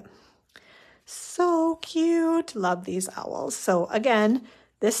that, but so cute. Love these owls. So again,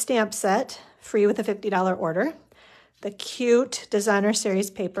 this stamp set, free with a $50 order. The cute designer series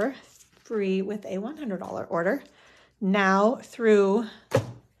paper, free with a $100 order. Now through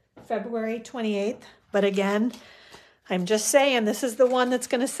February 28th. But again, I'm just saying, this is the one that's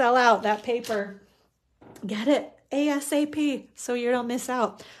going to sell out, that paper. Get it ASAP so you don't miss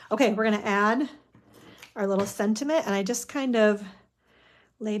out. Okay, we're going to add our little sentiment, and I just kind of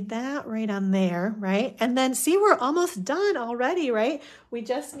laid that right on there, right? And then see, we're almost done already, right? We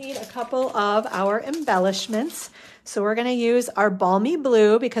just need a couple of our embellishments. So we're gonna use our Balmy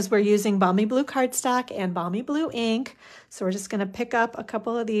Blue because we're using Balmy Blue cardstock and Balmy Blue ink. So we're just gonna pick up a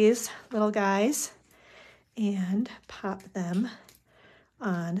couple of these little guys and pop them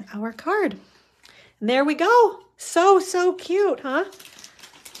on our card. And there we go. So, so cute, huh?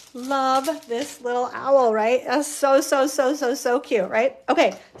 Love this little owl, right? That's so, so, so, so, so cute, right?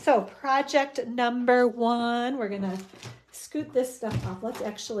 Okay, so project number 1, we're gonna scoot this stuff off.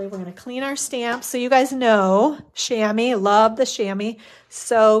 We're gonna clean our stamps. So you guys know, chamois, love the chamois.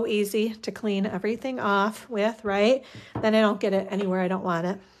 So easy to clean everything off with, right? Then I don't get it anywhere I don't want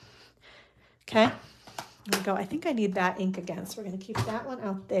it. Okay, there we go. I think I need that ink again, so we're gonna keep that one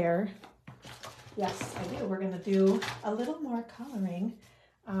out there. Yes, I do. We're gonna do a little more coloring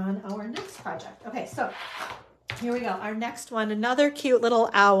on our next project. Okay, so here we go. Our next one, another cute little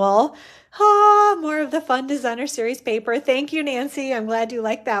owl. Oh, more of the fun designer series paper. Thank you, Nancy. I'm glad you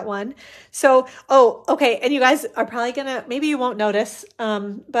like that one. So, oh, okay. And you guys are probably gonna, maybe you won't notice,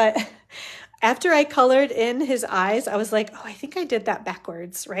 but after I colored in his eyes, I was like, oh, I think I did that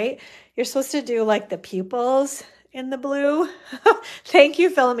backwards, right? You're supposed to do like the pupils in the blue. Thank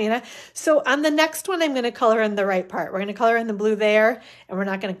you, Philomena. So on the next one, I'm going to color in the right part. We're going to color in the blue there, and we're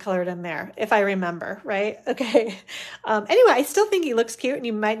not going to color it in there, if I remember, right? Okay. Anyway, I still think he looks cute, and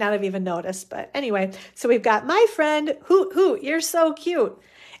you might not have even noticed. But anyway, so we've got my friend, Hoot Hoot, you're so cute.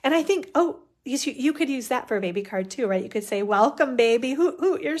 And I think, oh, you could use that for a baby card too, right? You could say, welcome, baby. Hoot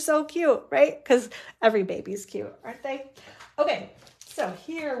Hoot, you're so cute, right? Because every baby's cute, aren't they? Okay, so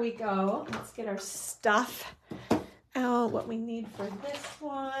here we go. Let's get our stuff out, what we need for this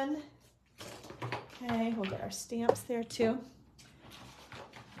one. Okay, we'll get our stamps there too.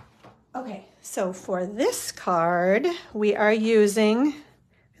 Okay, so for this card, we are using,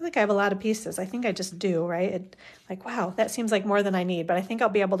 I feel like I have a lot of pieces. I think I just do, right? Like, wow, that seems like more than I need, but I think I'll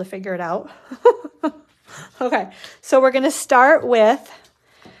be able to figure it out. Okay, so we're gonna start with,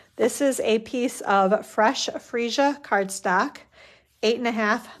 this is a piece of fresh freesia cardstock,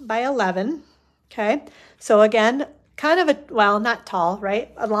 8.5 by 11, okay? So again, kind of a, well, not tall,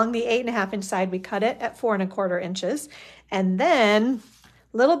 right? Along the 8.5 inch side, we cut it at 4.25 inches. And then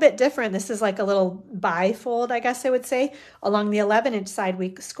a little bit different. This is like a little bifold, I guess I would say. Along the 11 inch side,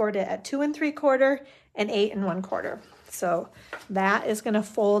 we scored it at 2.75 and 8.25. So that is gonna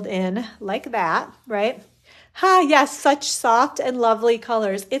fold in like that, right? Yes, such soft and lovely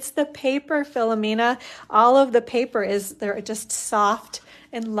colors. It's the paper, Philomena. All of the paper is, they're just soft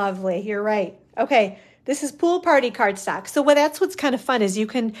and lovely. You're right. Okay. This is Pool Party cardstock. So that's what's kind of fun is you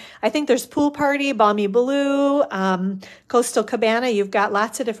can, I think there's Pool Party, Balmy Blue, Coastal Cabana. You've got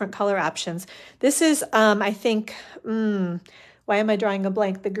lots of different color options. This is, I think, why am I drawing a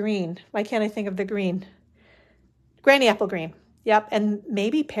blank? The green. Why can't I think of the green? Granny Apple Green. Yep, and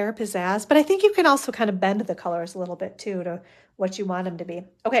maybe Pear Pizzazz. But I think you can also kind of bend the colors a little bit too to what you want them to be.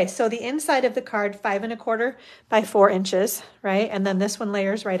 Okay, so the inside of the card, 5 1/4 by 4 inches, right? And then this one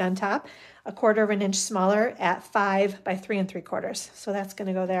layers right on top, 1/4 of an inch smaller at 5 by 3 3/4. So that's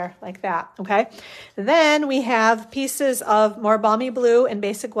gonna go there like that, okay? Then we have pieces of more balmy blue and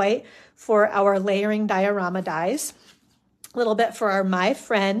basic white for our layering diorama dies, a little bit for our My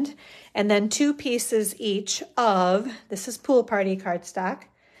Friend, and then 2 pieces each of, this is Pool Party cardstock,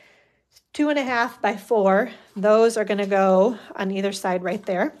 2 1/2 by 4. Those are going to go on either side right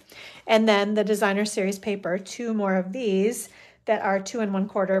there. And then the Designer Series paper, 2 more of these that are 2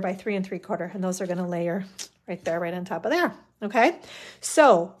 1/4 by 3 3/4. And those are going to layer right there, right on top of there. Okay.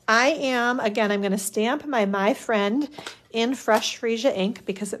 So I'm going to stamp my Friend in Fresh Freesia ink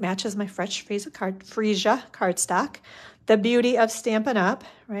because it matches my Fresh Freesia cardstock. The beauty of Stampin' Up,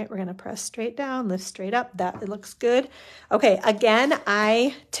 right? We're going to press straight down, lift straight up. That it looks good. Okay, again,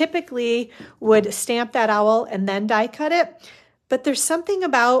 I typically would stamp that owl and then die cut it, but there's something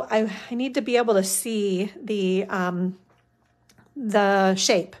about I need to be able to see the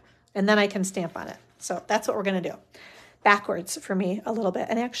shape, and then I can stamp on it. So that's what we're going to do. Backwards for me a little bit.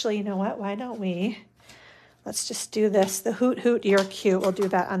 And actually, you know what? Why don't let's just do this. The Hoot Hoot, You're Cute. We'll do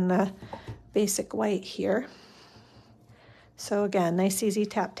that on the basic white here. So again, nice, easy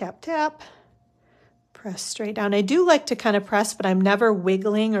tap, tap, tap. Press straight down. I do like to kind of press, but I'm never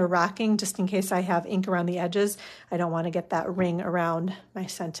wiggling or rocking just in case I have ink around the edges. I don't want to get that ring around my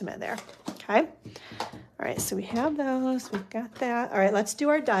sentiment there. Okay. All right, so we have those. We've got that. All right, let's do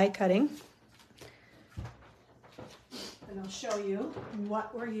our die cutting. And I'll show you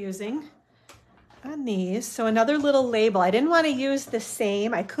what we're using on these. So another little label. I didn't want to use the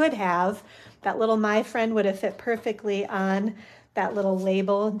same. I could have. That little My Friend would have fit perfectly on that little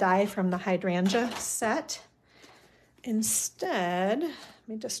label die from the hydrangea set. Instead, let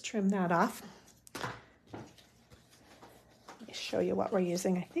me just trim that off. Let me show you what we're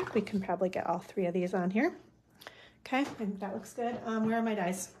using. I think we can probably get all 3 of these on here. Okay, I think that looks good. Where are my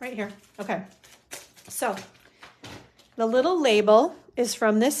dies? Right here. Okay, so the little label is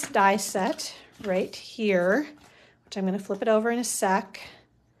from this die set right here, which I'm going to flip it over in a sec.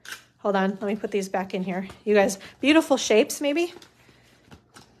 Hold on, let me put these back in here. You guys, beautiful shapes maybe?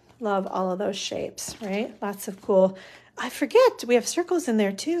 Love all of those shapes, right? Lots of cool, I forget, we have circles in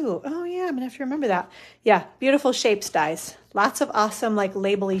there too. Oh yeah, I'm gonna have to remember that. Yeah, beautiful shapes dies. Lots of awesome like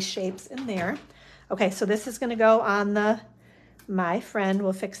label-y shapes in there. Okay, so this is gonna go on the My Friend.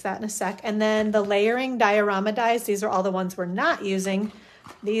 We'll fix that in a sec. And then the layering diorama dies, these are all the ones we're not using.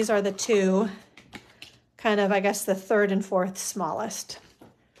 These are the 2, kind of, I guess the 3rd and 4th smallest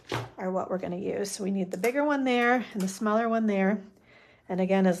are what we're going to use. So we need the bigger one there and the smaller one there. And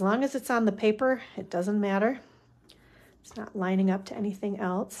again, as long as it's on the paper, it doesn't matter. It's not lining up to anything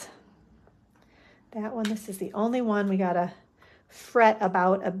else. That one, this is the only one we got to fret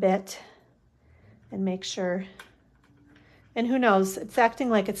about a bit and make sure. And who knows, it's acting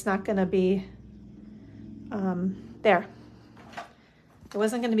like it's not going to be there. It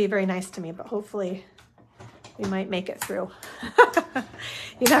wasn't going to be very nice to me, but hopefully we might make it through.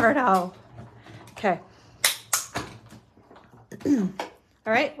 You never know. Okay. All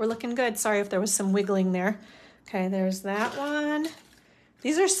right, we're looking good. Sorry if there was some wiggling there. Okay, there's that one.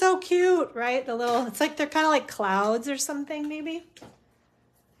 These are so cute, right? The little, it's like they're kind of like clouds or something maybe.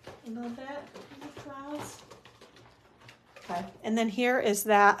 A little bit, clouds. Okay, and then here is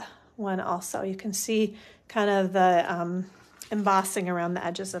that one also. You can see kind of the embossing around the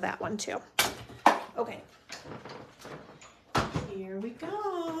edges of that one too. Okay. Here we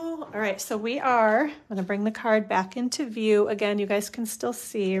go. All right, so I'm gonna bring the card back into view. Again, you guys can still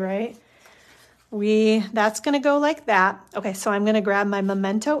see, right? That's gonna go like that. Okay, so I'm gonna grab my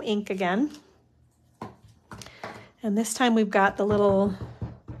Memento ink again. And this time we've got the little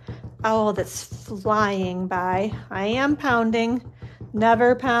owl that's flying by. I am pounding.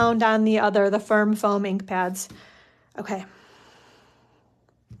 Never pound on the firm foam ink pads. Okay.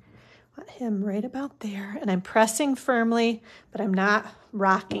 Him right about there, and I'm pressing firmly, but I'm not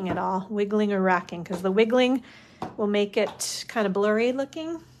rocking at all, wiggling or rocking, because the wiggling will make it kind of blurry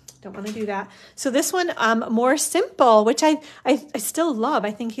looking. Don't want to do that. So this one, more simple, which I still love.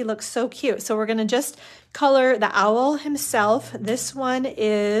 I think he looks so cute. So we're going to just color the owl himself. This one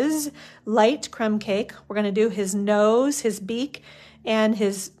is light crumb cake. We're going to do his nose, his beak, and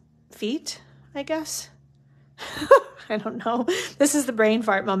his feet, I guess. I don't know. This is the brain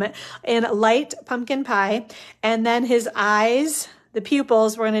fart moment. In light pumpkin pie. And then his eyes, the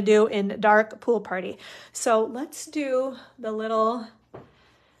pupils, we're going to do in dark Pool Party. So let's do the little,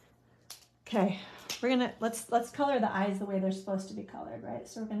 okay, let's color the eyes the way they're supposed to be colored, right?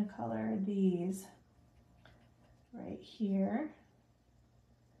 So we're going to color these right here.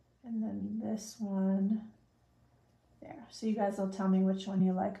 And then this one there. So you guys will tell me which one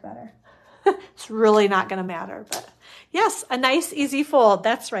you like better. It's really not going to matter, but yes, a nice easy fold.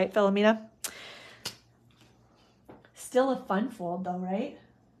 That's right, Philomena. Still a fun fold though, right?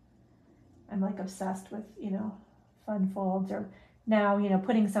 I'm like obsessed with, you know, fun folds, or now, you know,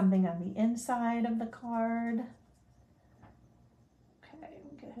 putting something on the inside of the card. Okay,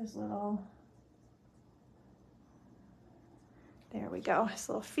 we'll get his little, there we go, his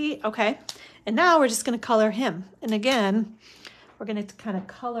little feet. Okay, and now we're just going to color him. And again, we're going to kind of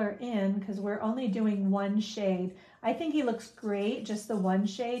color in because we're only doing one shade. I think he looks great, just the one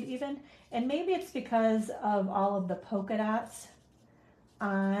shade even. And maybe it's because of all of the polka dots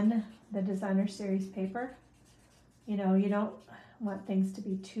on the designer series paper. You know, you don't want things to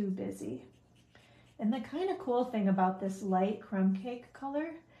be too busy. And the kind of cool thing about this light crumb cake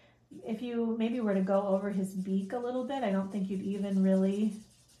color, if you maybe were to go over his beak a little bit, I don't think you'd even really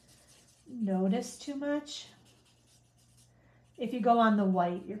notice too much. If you go on the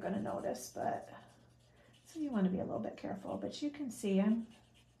white, you're going to notice, but so you want to be a little bit careful. But you can see him.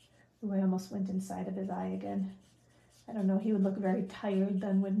 Ooh, I almost went inside of his eye again. I don't know, he would look very tired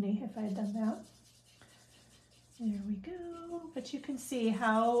then, wouldn't he, if I had done that? There we go. But you can see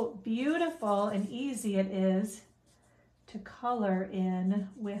how beautiful and easy it is to color in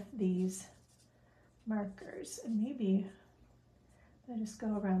with these markers. And maybe I'll just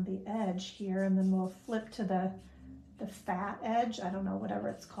go around the edge here, and then we'll flip to the fat edge. I don't know, whatever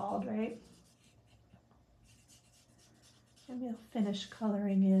it's called, right? And we'll finish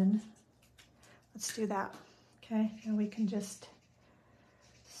coloring in. Let's do that. Okay, and we can just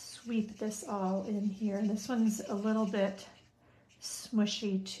sweep this all in here. And this one's a little bit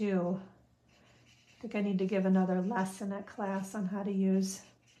smushy too. I think I need to give another lesson at class on how to use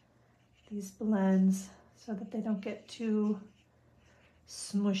these blends so that they don't get too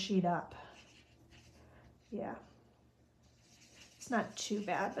smushied up. Yeah. It's not too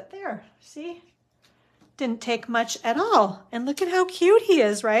bad, but there, see? Didn't take much at all. And look at how cute he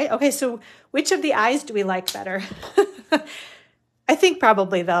is, right? Okay, so which of the eyes do we like better? I think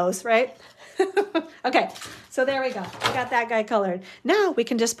probably those, right? Okay, so there we go. We got that guy colored. Now we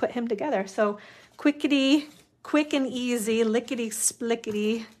can just put him together. So quick and easy,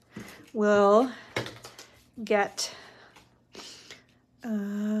 lickety-splickety, we'll get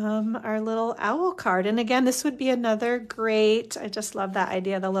our little owl card. And again, this would be another great, I just love that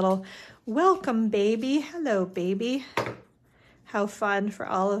idea, the little welcome baby. Hello, baby. How fun for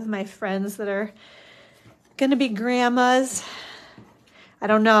all of my friends that are going to be grandmas. I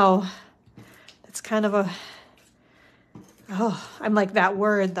don't know. It's kind of a, oh, I'm like that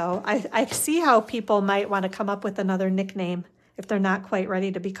word though. I see how people might want to come up with another nickname if they're not quite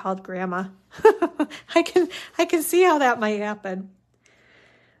ready to be called grandma. I can see how that might happen.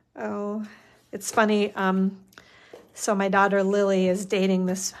 Oh, it's funny. So my daughter Lily is dating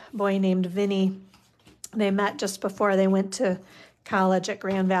this boy named Vinny. They met just before they went to college at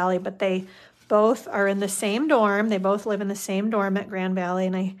Grand Valley, but they both are in the same dorm. They both live in the same dorm at Grand Valley,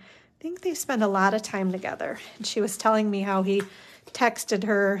 and I think they spend a lot of time together. And she was telling me how he texted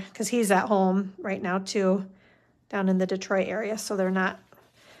her, because he's at home right now too, down in the Detroit area, so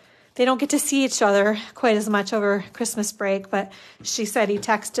they don't get to see each other quite as much over Christmas break, but she said he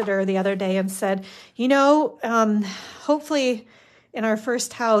texted her the other day and said, you know, hopefully in our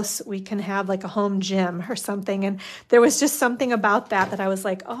first house we can have like a home gym or something. And there was just something about that I was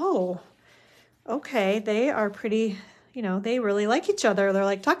like, oh, okay, they are pretty, you know, they really like each other. They're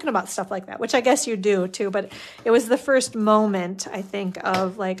like talking about stuff like that, which I guess you do too, but it was the first moment, I think,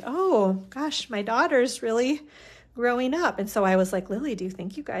 of like, oh gosh, my daughter's really growing up. And so I was like, Lily, do you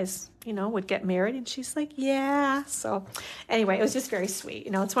think you guys, you know, would get married? And she's like, yeah. So anyway, it was just very sweet.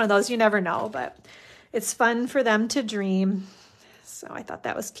 You know, it's one of those, you never know, but it's fun for them to dream. So I thought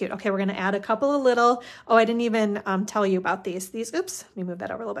that was cute. Okay, we're going to add a couple of little, oh, I didn't even tell you about these. Oops, let me move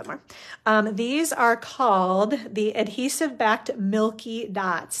that over a little bit more. These are called the adhesive backed Milky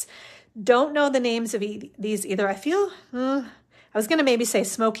Dots. Don't know the names of these either. I feel, I was going to maybe say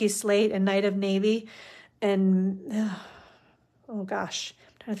Smoky Slate and Night of Navy. And, oh gosh,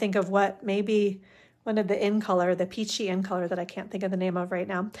 I'm trying to think of what, maybe one of the in color, the peachy in color that I can't think of the name of right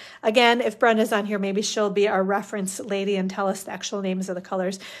now. Again, if Brenda's on here, maybe she'll be our reference lady and tell us the actual names of the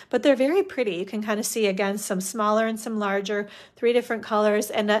colors. But they're very pretty. You can kind of see, again, some smaller and some larger, 3 different colors,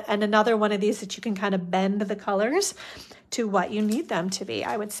 and another one of these that you can kind of bend the colors to what you need them to be,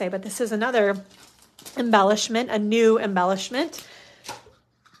 I would say. But this is another embellishment, a new embellishment.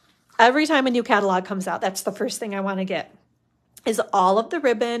 Every time a new catalog comes out, that's the first thing I want to get, is all of the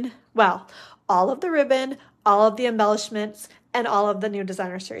ribbon, all of the embellishments, and all of the new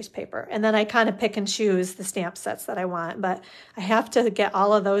designer series paper. And then I kind of pick and choose the stamp sets that I want, but I have to get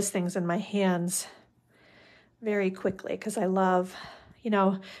all of those things in my hands very quickly because I love, you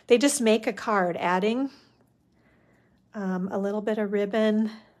know, they just make a card, adding a little bit of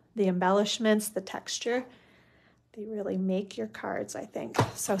ribbon, the embellishments, the texture. They really make your cards, I think.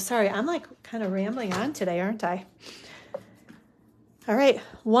 So sorry, I'm like kind of rambling on today, aren't I? All right,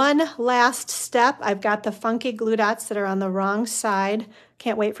 one last step. I've got the funky glue dots that are on the wrong side.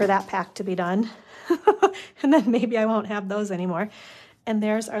 Can't wait for that pack to be done. And then maybe I won't have those anymore. And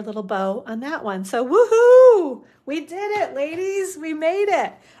there's our little bow on that one. So woohoo! We did it, ladies. We made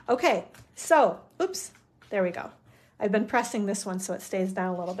it. Okay, so, oops, there we go. I've been pressing this one so it stays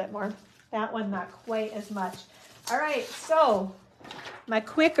down a little bit more. That one, not quite as much. All right, so my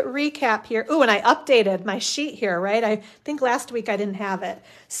quick recap here. Ooh, and I updated my sheet here, right? I think last week I didn't have it.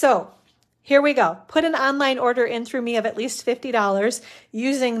 So here we go. Put an online order in through me of at least $50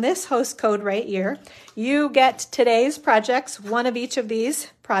 using this host code right here. You get today's projects, one of each of these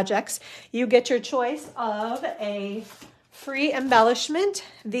projects. You get your choice of a free embellishment,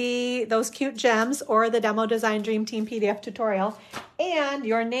 those cute gems, or the Demo Design Dream Team PDF tutorial. And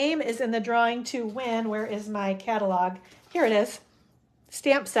your name is in the drawing to win. Where is my catalog? Here it is.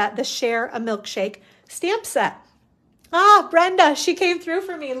 Stamp set, the Share a Milkshake stamp set. Ah, Brenda, she came through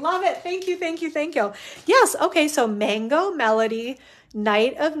for me. Love it. Thank you, thank you, thank you. Yes, okay, so Mango Melody,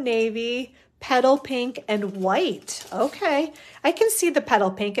 Night of Navy, Petal Pink, and White. Okay, I can see the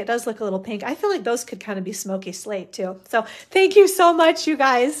Petal Pink. It does look a little pink. I feel like those could kind of be smoky slate too. So thank you so much, you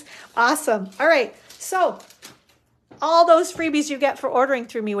guys. Awesome. All right, so all those freebies you get for ordering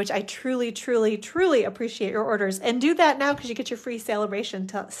through me, which I truly, truly, truly appreciate your orders. And do that now because you get your free celebration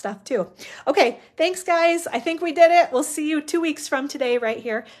stuff too. Okay, thanks guys. I think we did it. We'll see you 2 weeks from today right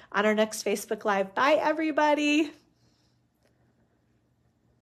here on our next Facebook Live. Bye, everybody.